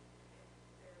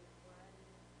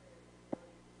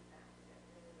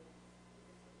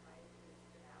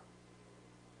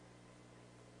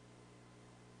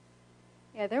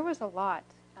 Yeah, there was a lot.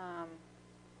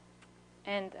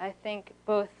 And I think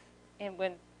both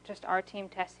when just our team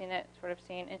testing it, sort of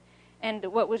seeing it, and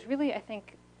what was really, I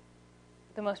think,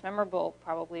 the most memorable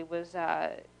probably was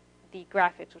the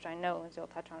graphics, which I know Lindsey will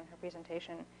touch on in her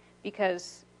presentation,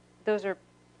 because those are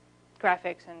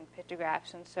graphics and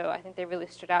pictographs, and so I think they really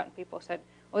stood out, and people said,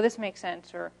 oh, this makes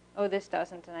sense, or oh, this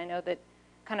doesn't, and I know that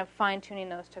kind of fine-tuning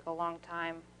those took a long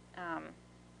time.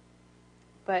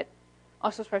 But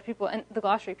also as far as people, and the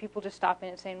glossary, people just stopping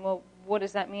and saying, well, what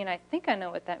does that mean? I think I know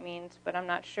what that means, but I'm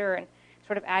not sure, and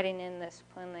sort of adding in this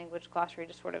plain language glossary,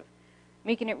 just sort of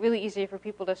making it really easy for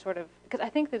people to sort of, because I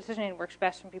think the decision aid works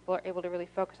best when people are able to really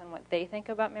focus on what they think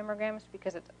about mammograms,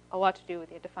 because it's a lot to do with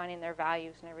defining their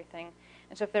values and everything.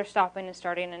 And so if they're stopping and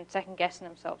starting and second-guessing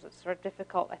themselves, it's sort of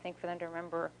difficult, I think, for them to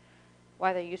remember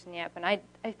why they're using the app. And I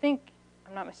think,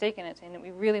 I'm not mistaken in saying that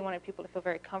we really wanted people to feel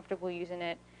very comfortable using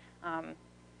it.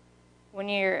 When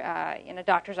you're in a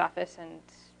doctor's office and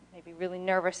maybe really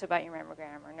nervous about your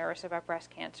mammogram or nervous about breast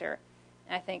cancer,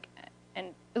 and I think,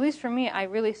 and at least for me, I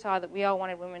really saw that we all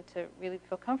wanted women to really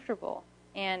feel comfortable,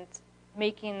 and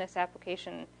making this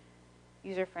application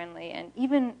user-friendly. And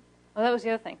even, well, that was the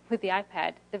other thing, with the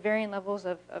iPad, the varying levels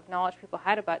of knowledge people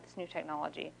had about this new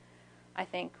technology, I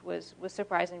think was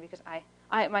surprising, because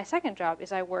my second job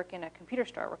is I work in a computer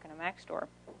store, I work in a Mac store.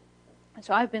 And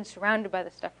so I've been surrounded by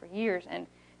this stuff for years, and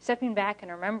stepping back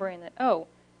and remembering that, oh,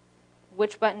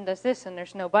 which button does this, and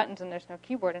there's no buttons and there's no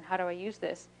keyboard, and how do I use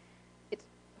this? It's,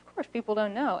 of course, people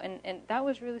don't know, and that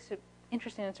was really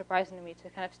interesting and surprising to me, to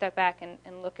kind of step back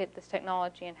and look at this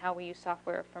technology and how we use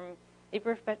software from a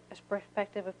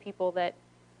perspective of people that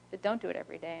don't do it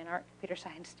every day and aren't computer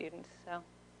science students. So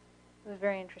it was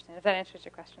very interesting, if that answers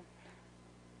your question.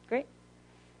 Great.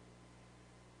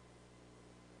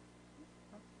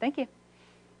 Thank you.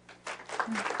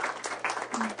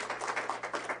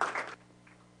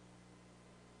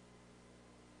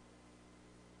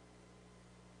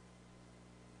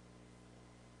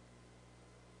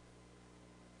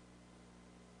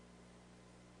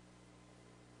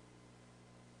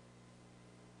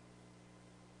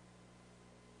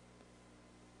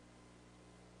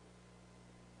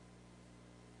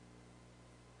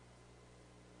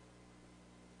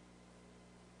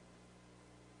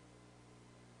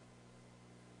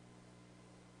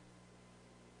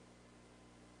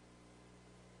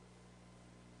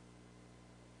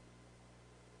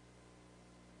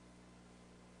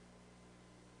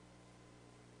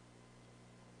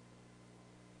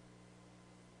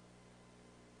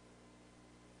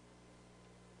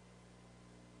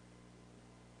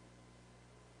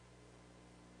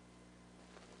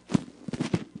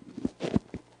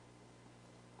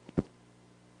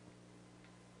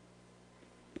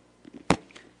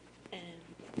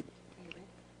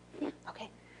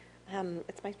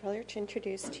 It's my pleasure to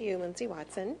introduce to you Lindsey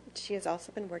Watson. She has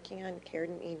also been working on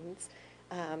Katherine Abrahams'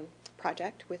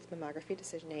 project with Mammography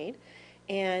Decision Aid.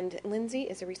 And Lindsey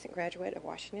is a recent graduate of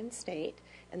Washington State,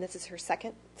 and this is her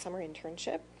second summer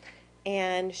internship.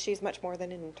 And she's much more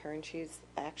than an intern. She's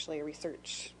actually a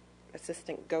research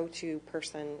assistant go-to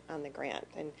person on the grant,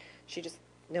 and she just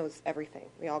knows everything.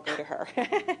 We all go to her.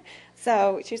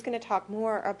 So she's going to talk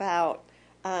more about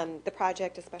the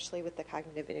project, especially with the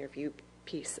cognitive interview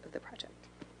piece of the project.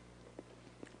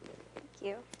 Thank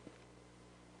you.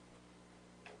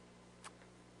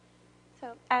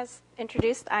 So, as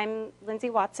introduced, I'm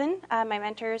Lindsey Watson. My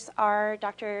mentors are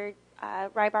Dr.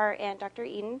 Hribar and Dr.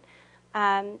 Eden.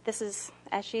 This is,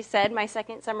 as she said, my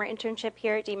second summer internship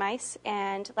here at DMICE,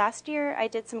 and last year I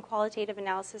did some qualitative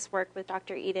analysis work with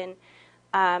Dr. Eden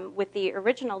with the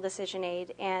original decision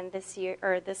aid, and this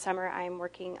summer I'm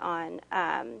working on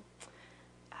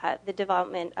the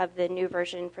development of the new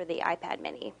version for the iPad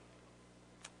mini.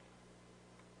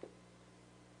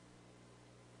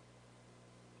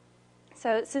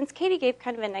 So since Katie gave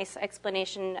kind of a nice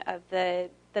explanation of the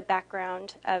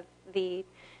background of the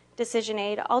decision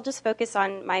aid, I'll just focus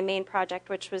on my main project,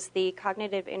 which was the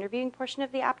cognitive interviewing portion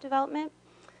of the app development.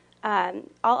 I'll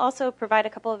also provide a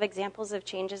couple of examples of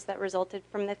changes that resulted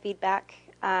from the feedback,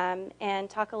 and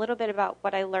talk a little bit about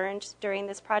what I learned during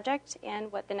this project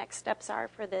and what the next steps are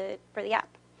for the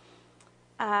app.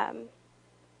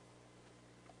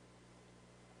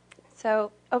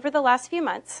 So over the last few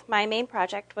months, my main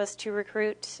project was to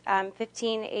recruit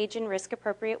 15 age and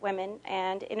risk-appropriate women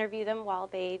and interview them while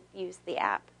they used the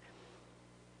app.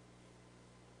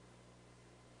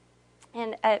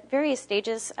 And at various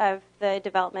stages of the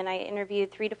development, I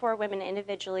interviewed 3 to 4 women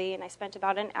individually, and I spent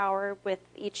about an hour with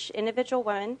each individual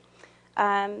woman,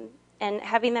 and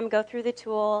having them go through the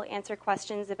tool, answer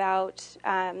questions about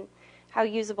how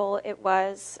usable it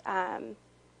was, and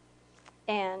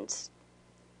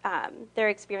their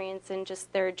experience and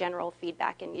just their general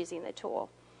feedback in using the tool.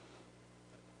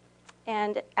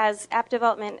 And as app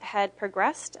development had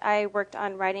progressed, I worked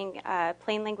on writing a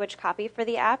plain language copy for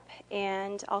the app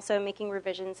and also making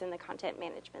revisions in the content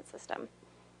management system.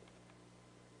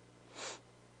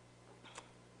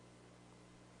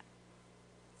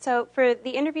 So for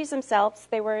the interviews themselves,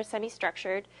 they were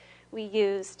semi-structured. We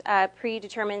used a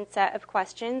predetermined set of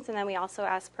questions, and then we also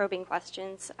asked probing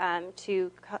questions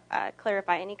to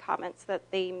clarify any comments that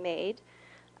they made.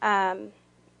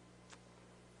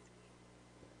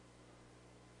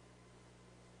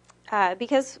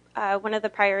 Because one of the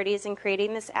priorities in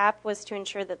creating this app was to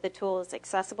ensure that the tool is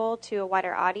accessible to a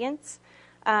wider audience,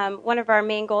 one of our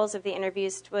main goals of the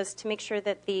interviews was to make sure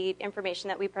that the information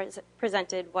that we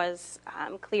presented was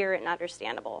clear and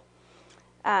understandable.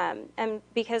 And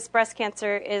because breast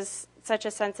cancer is such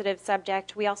a sensitive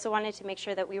subject, we also wanted to make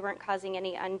sure that we weren't causing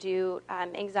any undue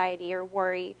anxiety or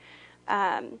worry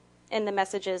in the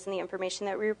messages and the information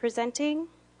that we were presenting.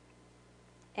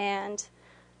 And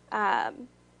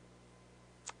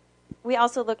we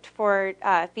also looked for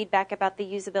feedback about the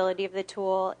usability of the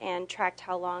tool and tracked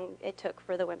how long it took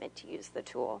for the women to use the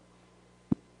tool.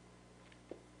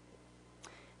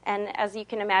 And as you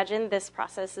can imagine, this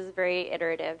process is very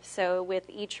iterative. So with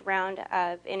each round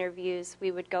of interviews, we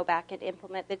would go back and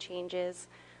implement the changes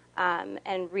and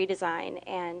redesign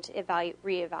and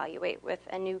reevaluate with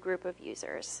a new group of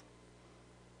users.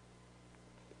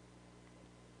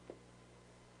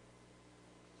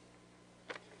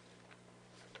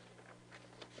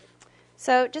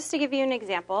 So just to give you an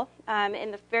example, in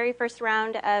the very first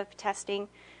round of testing,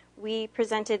 we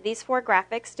presented these 4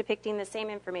 graphics depicting the same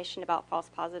information about false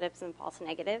positives and false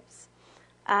negatives.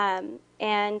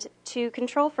 And to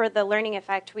control for the learning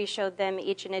effect, we showed them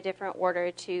each in a different order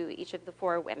to each of the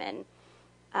 4 women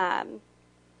and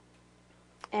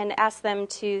asked them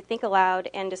to think aloud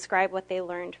and describe what they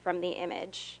learned from the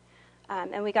image.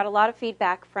 And we got a lot of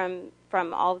feedback from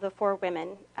all of the 4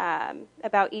 women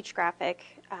about each graphic,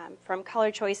 from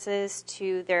color choices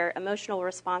to their emotional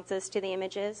responses to the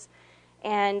images.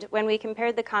 And when we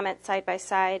compared the comments side by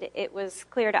side, it was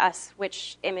clear to us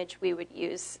which image we would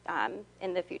use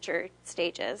in the future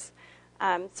stages.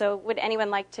 So would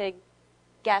anyone like to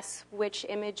guess which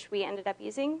image we ended up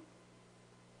using?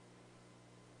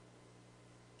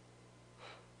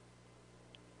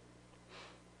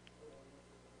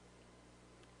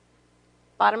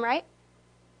 Bottom right?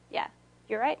 Yeah,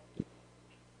 you're right.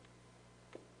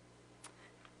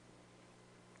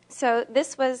 So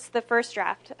this was the first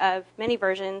draft of many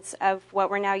versions of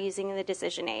what we're now using in the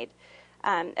decision aid.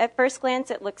 At first glance,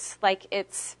 it looks like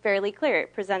it's fairly clear.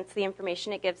 It presents the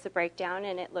information, it gives the breakdown,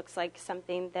 and it looks like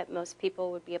something that most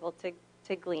people would be able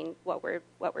to glean what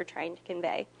we're trying to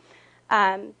convey.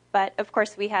 But of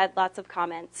course, we had lots of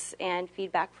comments and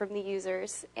feedback from the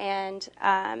users, and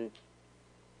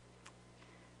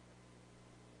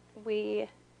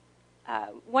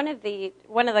one of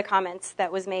the comments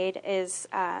that was made is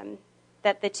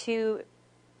that the 2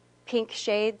 pink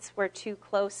shades were too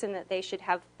close and that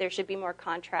there should be more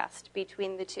contrast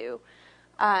between the 2.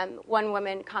 One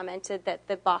woman commented that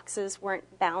the boxes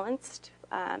weren't balanced.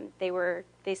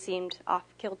 They seemed off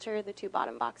kilter, the 2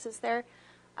 bottom boxes there.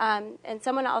 And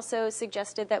someone also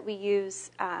suggested that we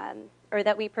use or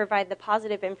that we provide the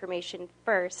positive information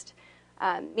first.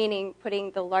 Meaning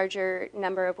putting the larger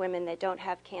number of women that don't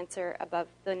have cancer above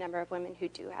the number of women who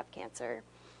do have cancer.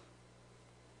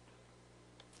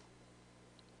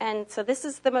 And so this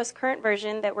is the most current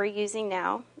version that we're using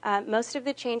now. Most of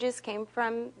the changes came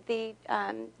from the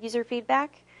user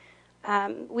feedback.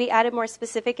 We added more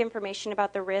specific information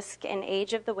about the risk and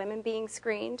age of the women being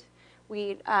screened.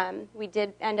 We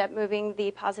did end up moving the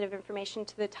positive information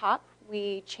to the top.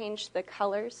 We changed the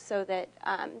colors so that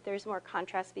there's more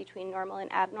contrast between normal and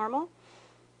abnormal.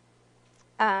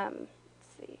 Let's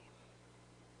see.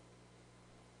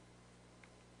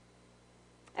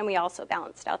 And we also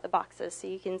balanced out the boxes so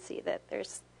you can see that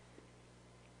there's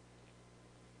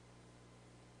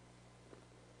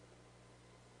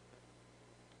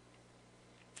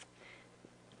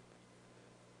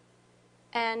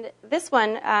and this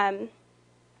one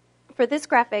for this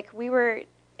graphic, we were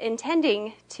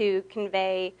intending to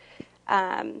convey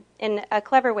in a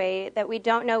clever way that we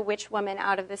don't know which woman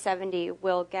out of the 70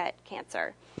 will get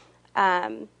cancer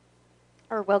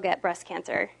or will get breast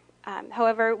cancer.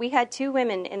 However, we had 2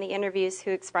 women in the interviews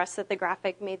who expressed that the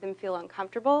graphic made them feel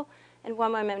uncomfortable, and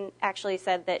one woman actually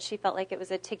said that she felt like it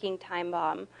was a ticking time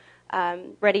bomb,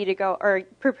 ready to go or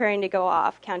preparing to go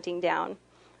off, counting down.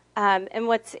 And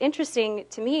what's interesting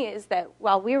to me is that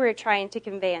while we were trying to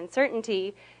convey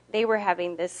uncertainty, they were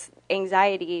having this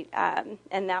anxiety,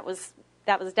 and that was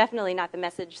definitely not the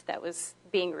message that was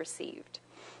being received.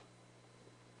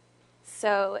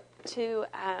 So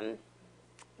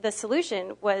the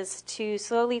solution was to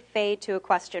slowly fade to a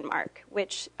question mark,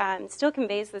 which still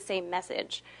conveys the same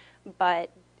message, but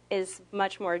is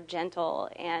much more gentle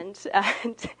and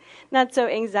not so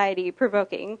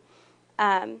anxiety-provoking.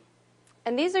 And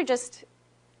these are just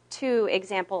 2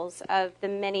 examples of the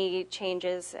many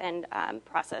changes and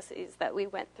processes that we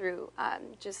went through,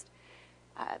 just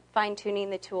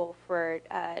fine-tuning the tool for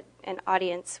an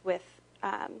audience with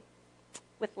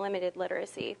limited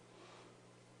literacy.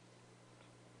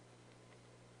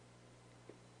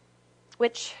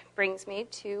 Which brings me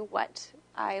to what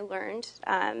I learned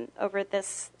over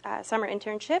this summer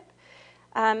internship.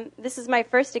 This is my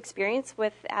first experience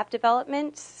with app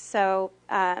development, so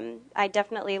I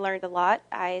definitely learned a lot.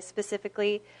 I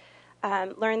specifically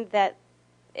learned that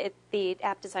the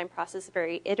app design process is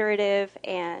very iterative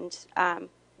and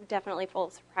definitely full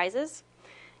of surprises.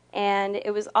 And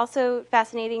it was also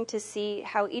fascinating to see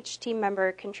how each team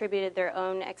member contributed their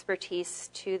own expertise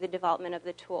to the development of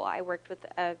the tool. I worked with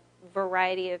a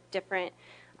variety of different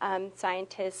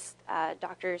scientists,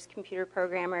 doctors, computer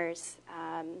programmers,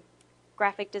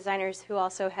 graphic designers who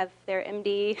also have their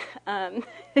MD.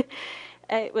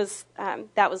 That was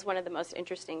one of the most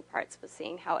interesting parts, was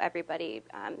seeing how everybody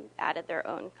added their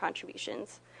own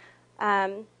contributions.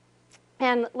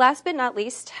 And last but not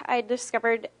least, I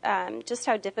discovered just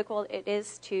how difficult it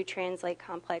is to translate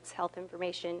complex health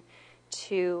information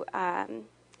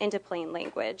into plain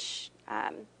language.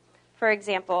 For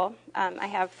example, I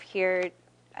have here,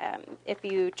 if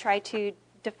you try to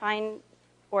define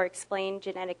or explain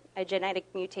a genetic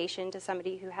mutation to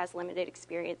somebody who has limited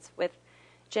experience with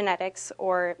genetics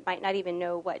or might not even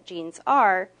know what genes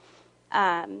are,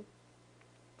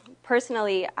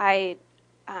 personally,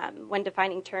 when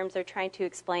defining terms or trying to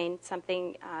explain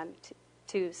something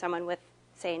to someone with,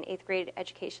 say, an 8th grade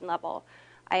education level,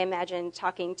 I imagine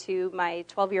talking to my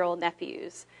 12-year-old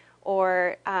nephews,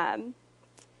 or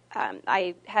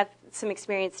I have some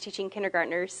experience teaching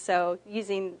kindergartners, so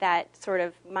using that sort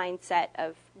of mindset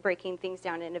of breaking things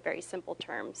down into very simple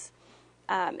terms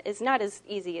is not as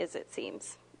easy as it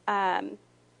seems. And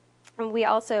we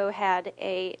also had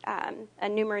a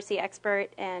numeracy expert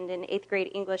and an 8th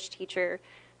grade English teacher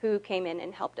who came in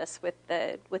and helped us with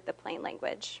the plain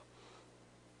language.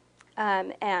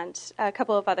 And a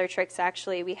couple of other tricks,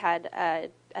 actually. We had a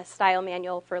style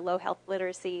manual for low health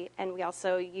literacy, and we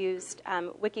also used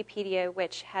Wikipedia,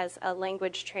 which has a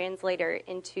language translator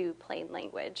into plain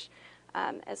language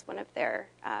as one of their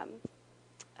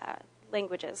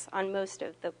languages on most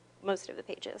of the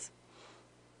pages.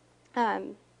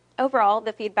 Overall,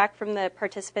 the feedback from the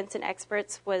participants and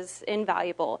experts was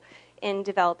invaluable in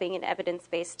developing an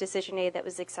evidence-based decision aid that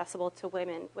was accessible to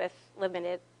women with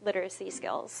limited literacy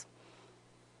skills.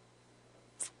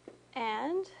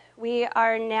 And we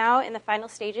are now in the final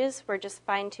stages. We're just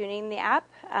fine-tuning the app.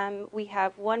 We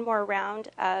have one more round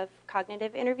of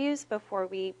cognitive interviews before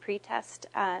we pre-test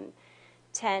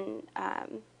 10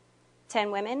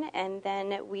 women, and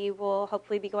then we will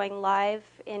hopefully be going live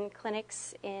in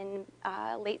clinics in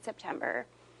late September.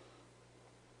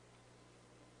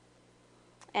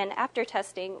 And after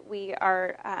testing, we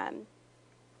are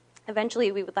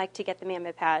eventually we would like to get the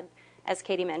Mammapad, as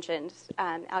Katie mentioned,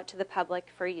 out to the public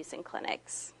for use in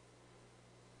clinics.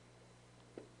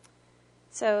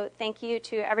 So thank you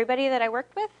to everybody that I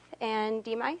worked with and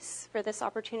DMICE for this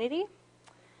opportunity.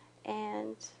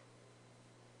 And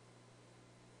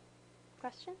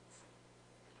questions?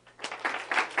 Go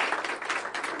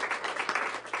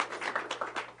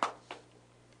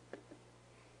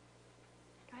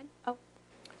ahead. Oh. I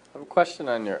have a question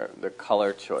on the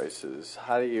color choices.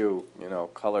 How do you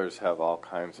colors have all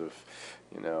kinds of,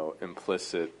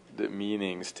 implicit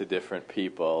meanings to different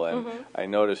people. And I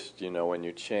noticed, when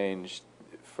you changed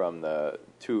from the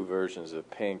 2 versions of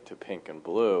pink to pink and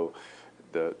blue,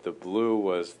 the blue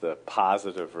was the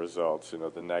positive results,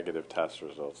 the negative test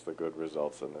results, the good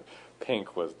results, and the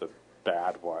pink was the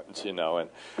bad ones, And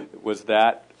was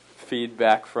that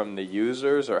feedback from the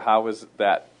users, or how was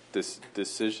that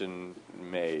decision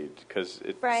made? Because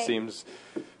it Right. seems,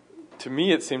 to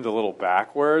me, it seemed a little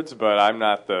backwards, but I'm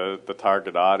not the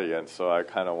target audience, so I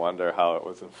kind of wonder how it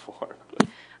was informed.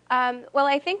 Well,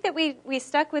 I think that we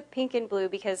stuck with pink and blue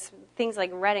because things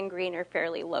like red and green are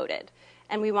fairly loaded.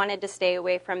 And we wanted to stay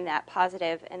away from that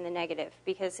positive and the negative,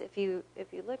 because if you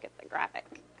look at the graphic,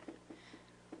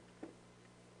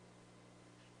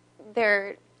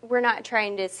 we're not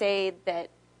trying to say that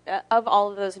of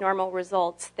all of those normal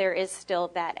results, there is still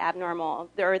that abnormal,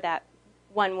 or that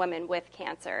one woman with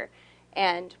cancer.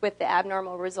 And with the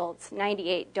abnormal results,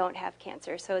 98 don't have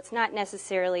cancer. So it's not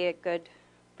necessarily a good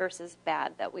versus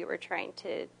bad that we were trying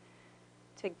to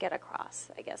get across,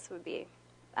 I guess would be.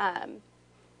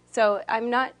 So I'm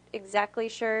not exactly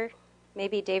sure.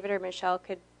 Maybe David or Michelle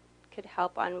could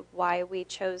help on why we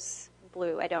chose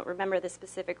blue. I don't remember the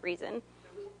specific reason.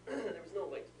 There was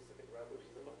no specific rhyme or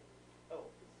reason.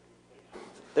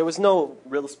 There was no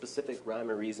real specific rhyme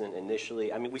or reason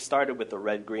initially. I mean, we started with the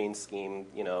red-green scheme,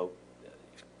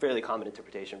 fairly common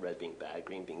interpretation, red being bad,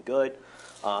 green being good.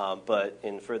 But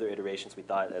in further iterations, we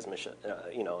thought, as Michelle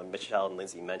and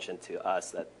Lindsey mentioned to us,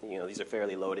 that these are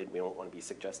fairly loaded. We don't want to be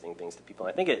suggesting things to people.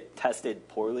 I think it tested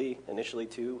poorly initially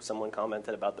too. Someone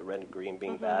commented about the red and green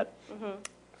being bad. Mm-hmm.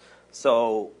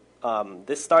 So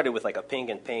this started with like a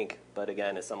pink and pink, but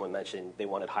again, as someone mentioned, they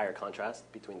wanted higher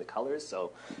contrast between the colors.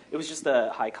 So it was just a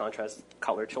high contrast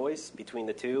color choice between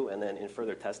the two, and then in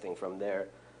further testing from there,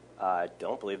 I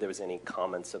don't believe there was any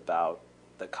comments about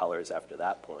the colors after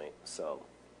that point. So,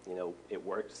 it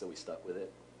worked, so we stuck with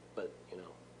it. But,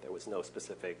 there was no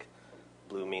specific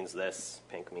blue means this,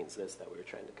 pink means this that we were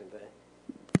trying to convey.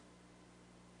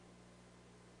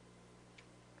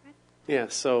 Yeah,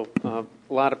 so a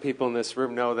lot of people in this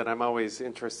room know that I'm always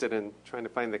interested in trying to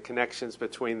find the connections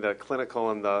between the clinical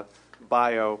and the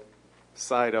bio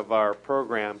side of our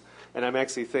program. And I'm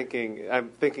actually thinking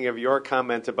of your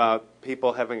comment about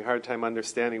people having a hard time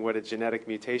understanding what a genetic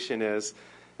mutation is,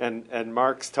 and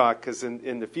Mark's talk, because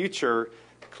in the future,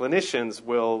 clinicians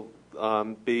will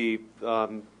be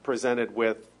presented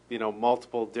with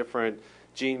multiple different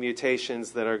gene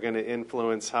mutations that are going to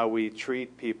influence how we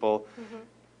treat people. Mm-hmm.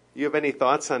 You have any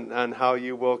thoughts on how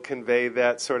you will convey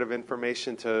that sort of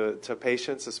information to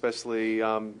patients, especially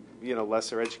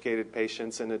lesser educated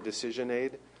patients in a decision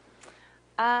aid?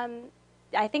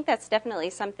 I think that's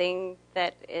definitely something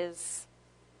that is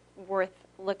worth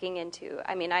looking into.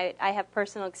 I mean, I have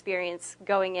personal experience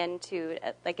going into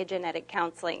like a genetic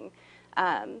counseling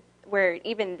where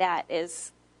even that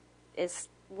is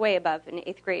way above an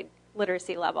 8th grade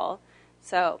literacy level.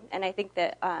 So, and I think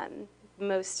that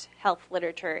most health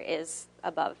literature is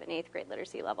above an 8th grade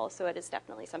literacy level. So it is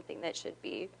definitely something that should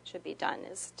be done,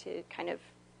 is to kind of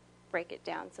break it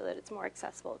down so that it's more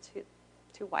accessible to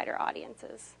wider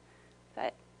audiences.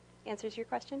 That answers your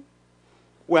question?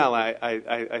 Well,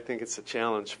 I think it's a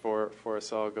challenge for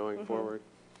us all going mm-hmm. forward.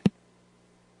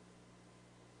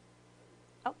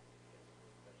 Oh.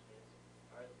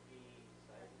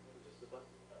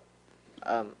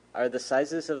 Are the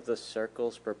sizes of the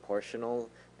circles proportional,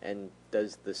 and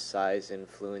does the size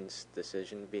influence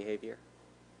decision behavior?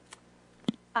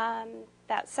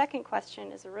 That second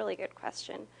question is a really good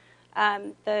question.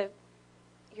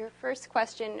 Your first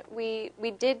question, we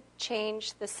did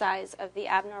change the size of the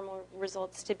abnormal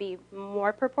results to be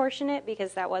more proportionate,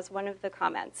 because that was one of the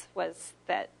comments, was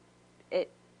that it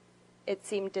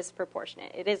seemed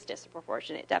disproportionate. It is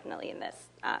disproportionate, definitely, in this.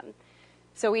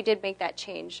 So we did make that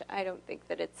change. I don't think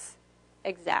that it's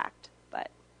exact, but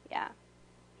yeah.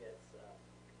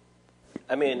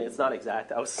 I mean, it's not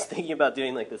exact. I was thinking about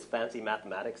doing like this fancy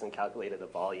mathematics and calculated the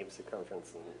volume,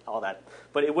 circumference, and all that.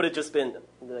 But it would have just been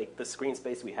like the screen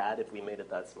space we had. If we made it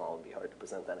that small, it would be hard to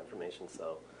present that information.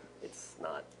 So it's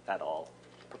not at all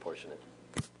proportionate.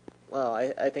 Well,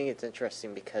 I think it's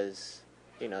interesting because,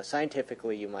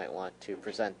 scientifically you might want to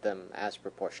present them as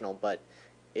proportional, but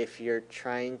if you're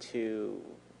trying to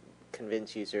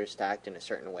convince users to act in a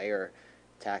certain way or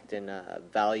to act in a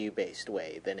value-based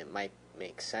way, then it might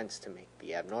make sense to make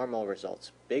the abnormal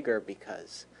results bigger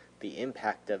because the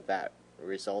impact of that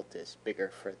result is bigger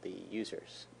for the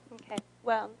users. Okay.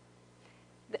 Well,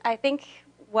 I think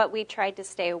what we tried to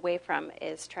stay away from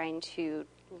is trying to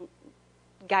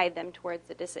guide them towards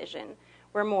a decision.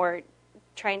 We're more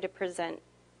trying to present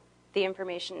the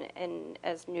information in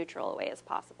as neutral a way as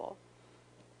possible.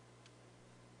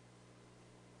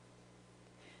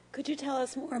 Could you tell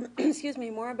us more,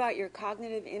 more about your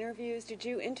cognitive interviews? Did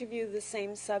you interview the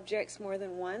same subjects more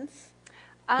than once?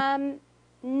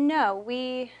 No,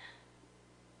 we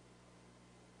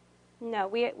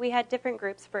had different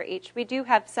groups for each. We do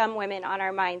have some women on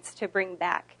our minds to bring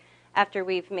back after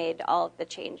we've made all of the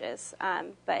changes.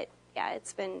 But yeah,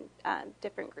 it's been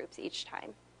different groups each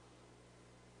time.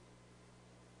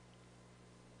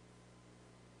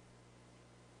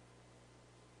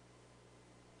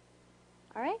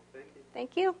 All right.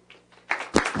 Thank you.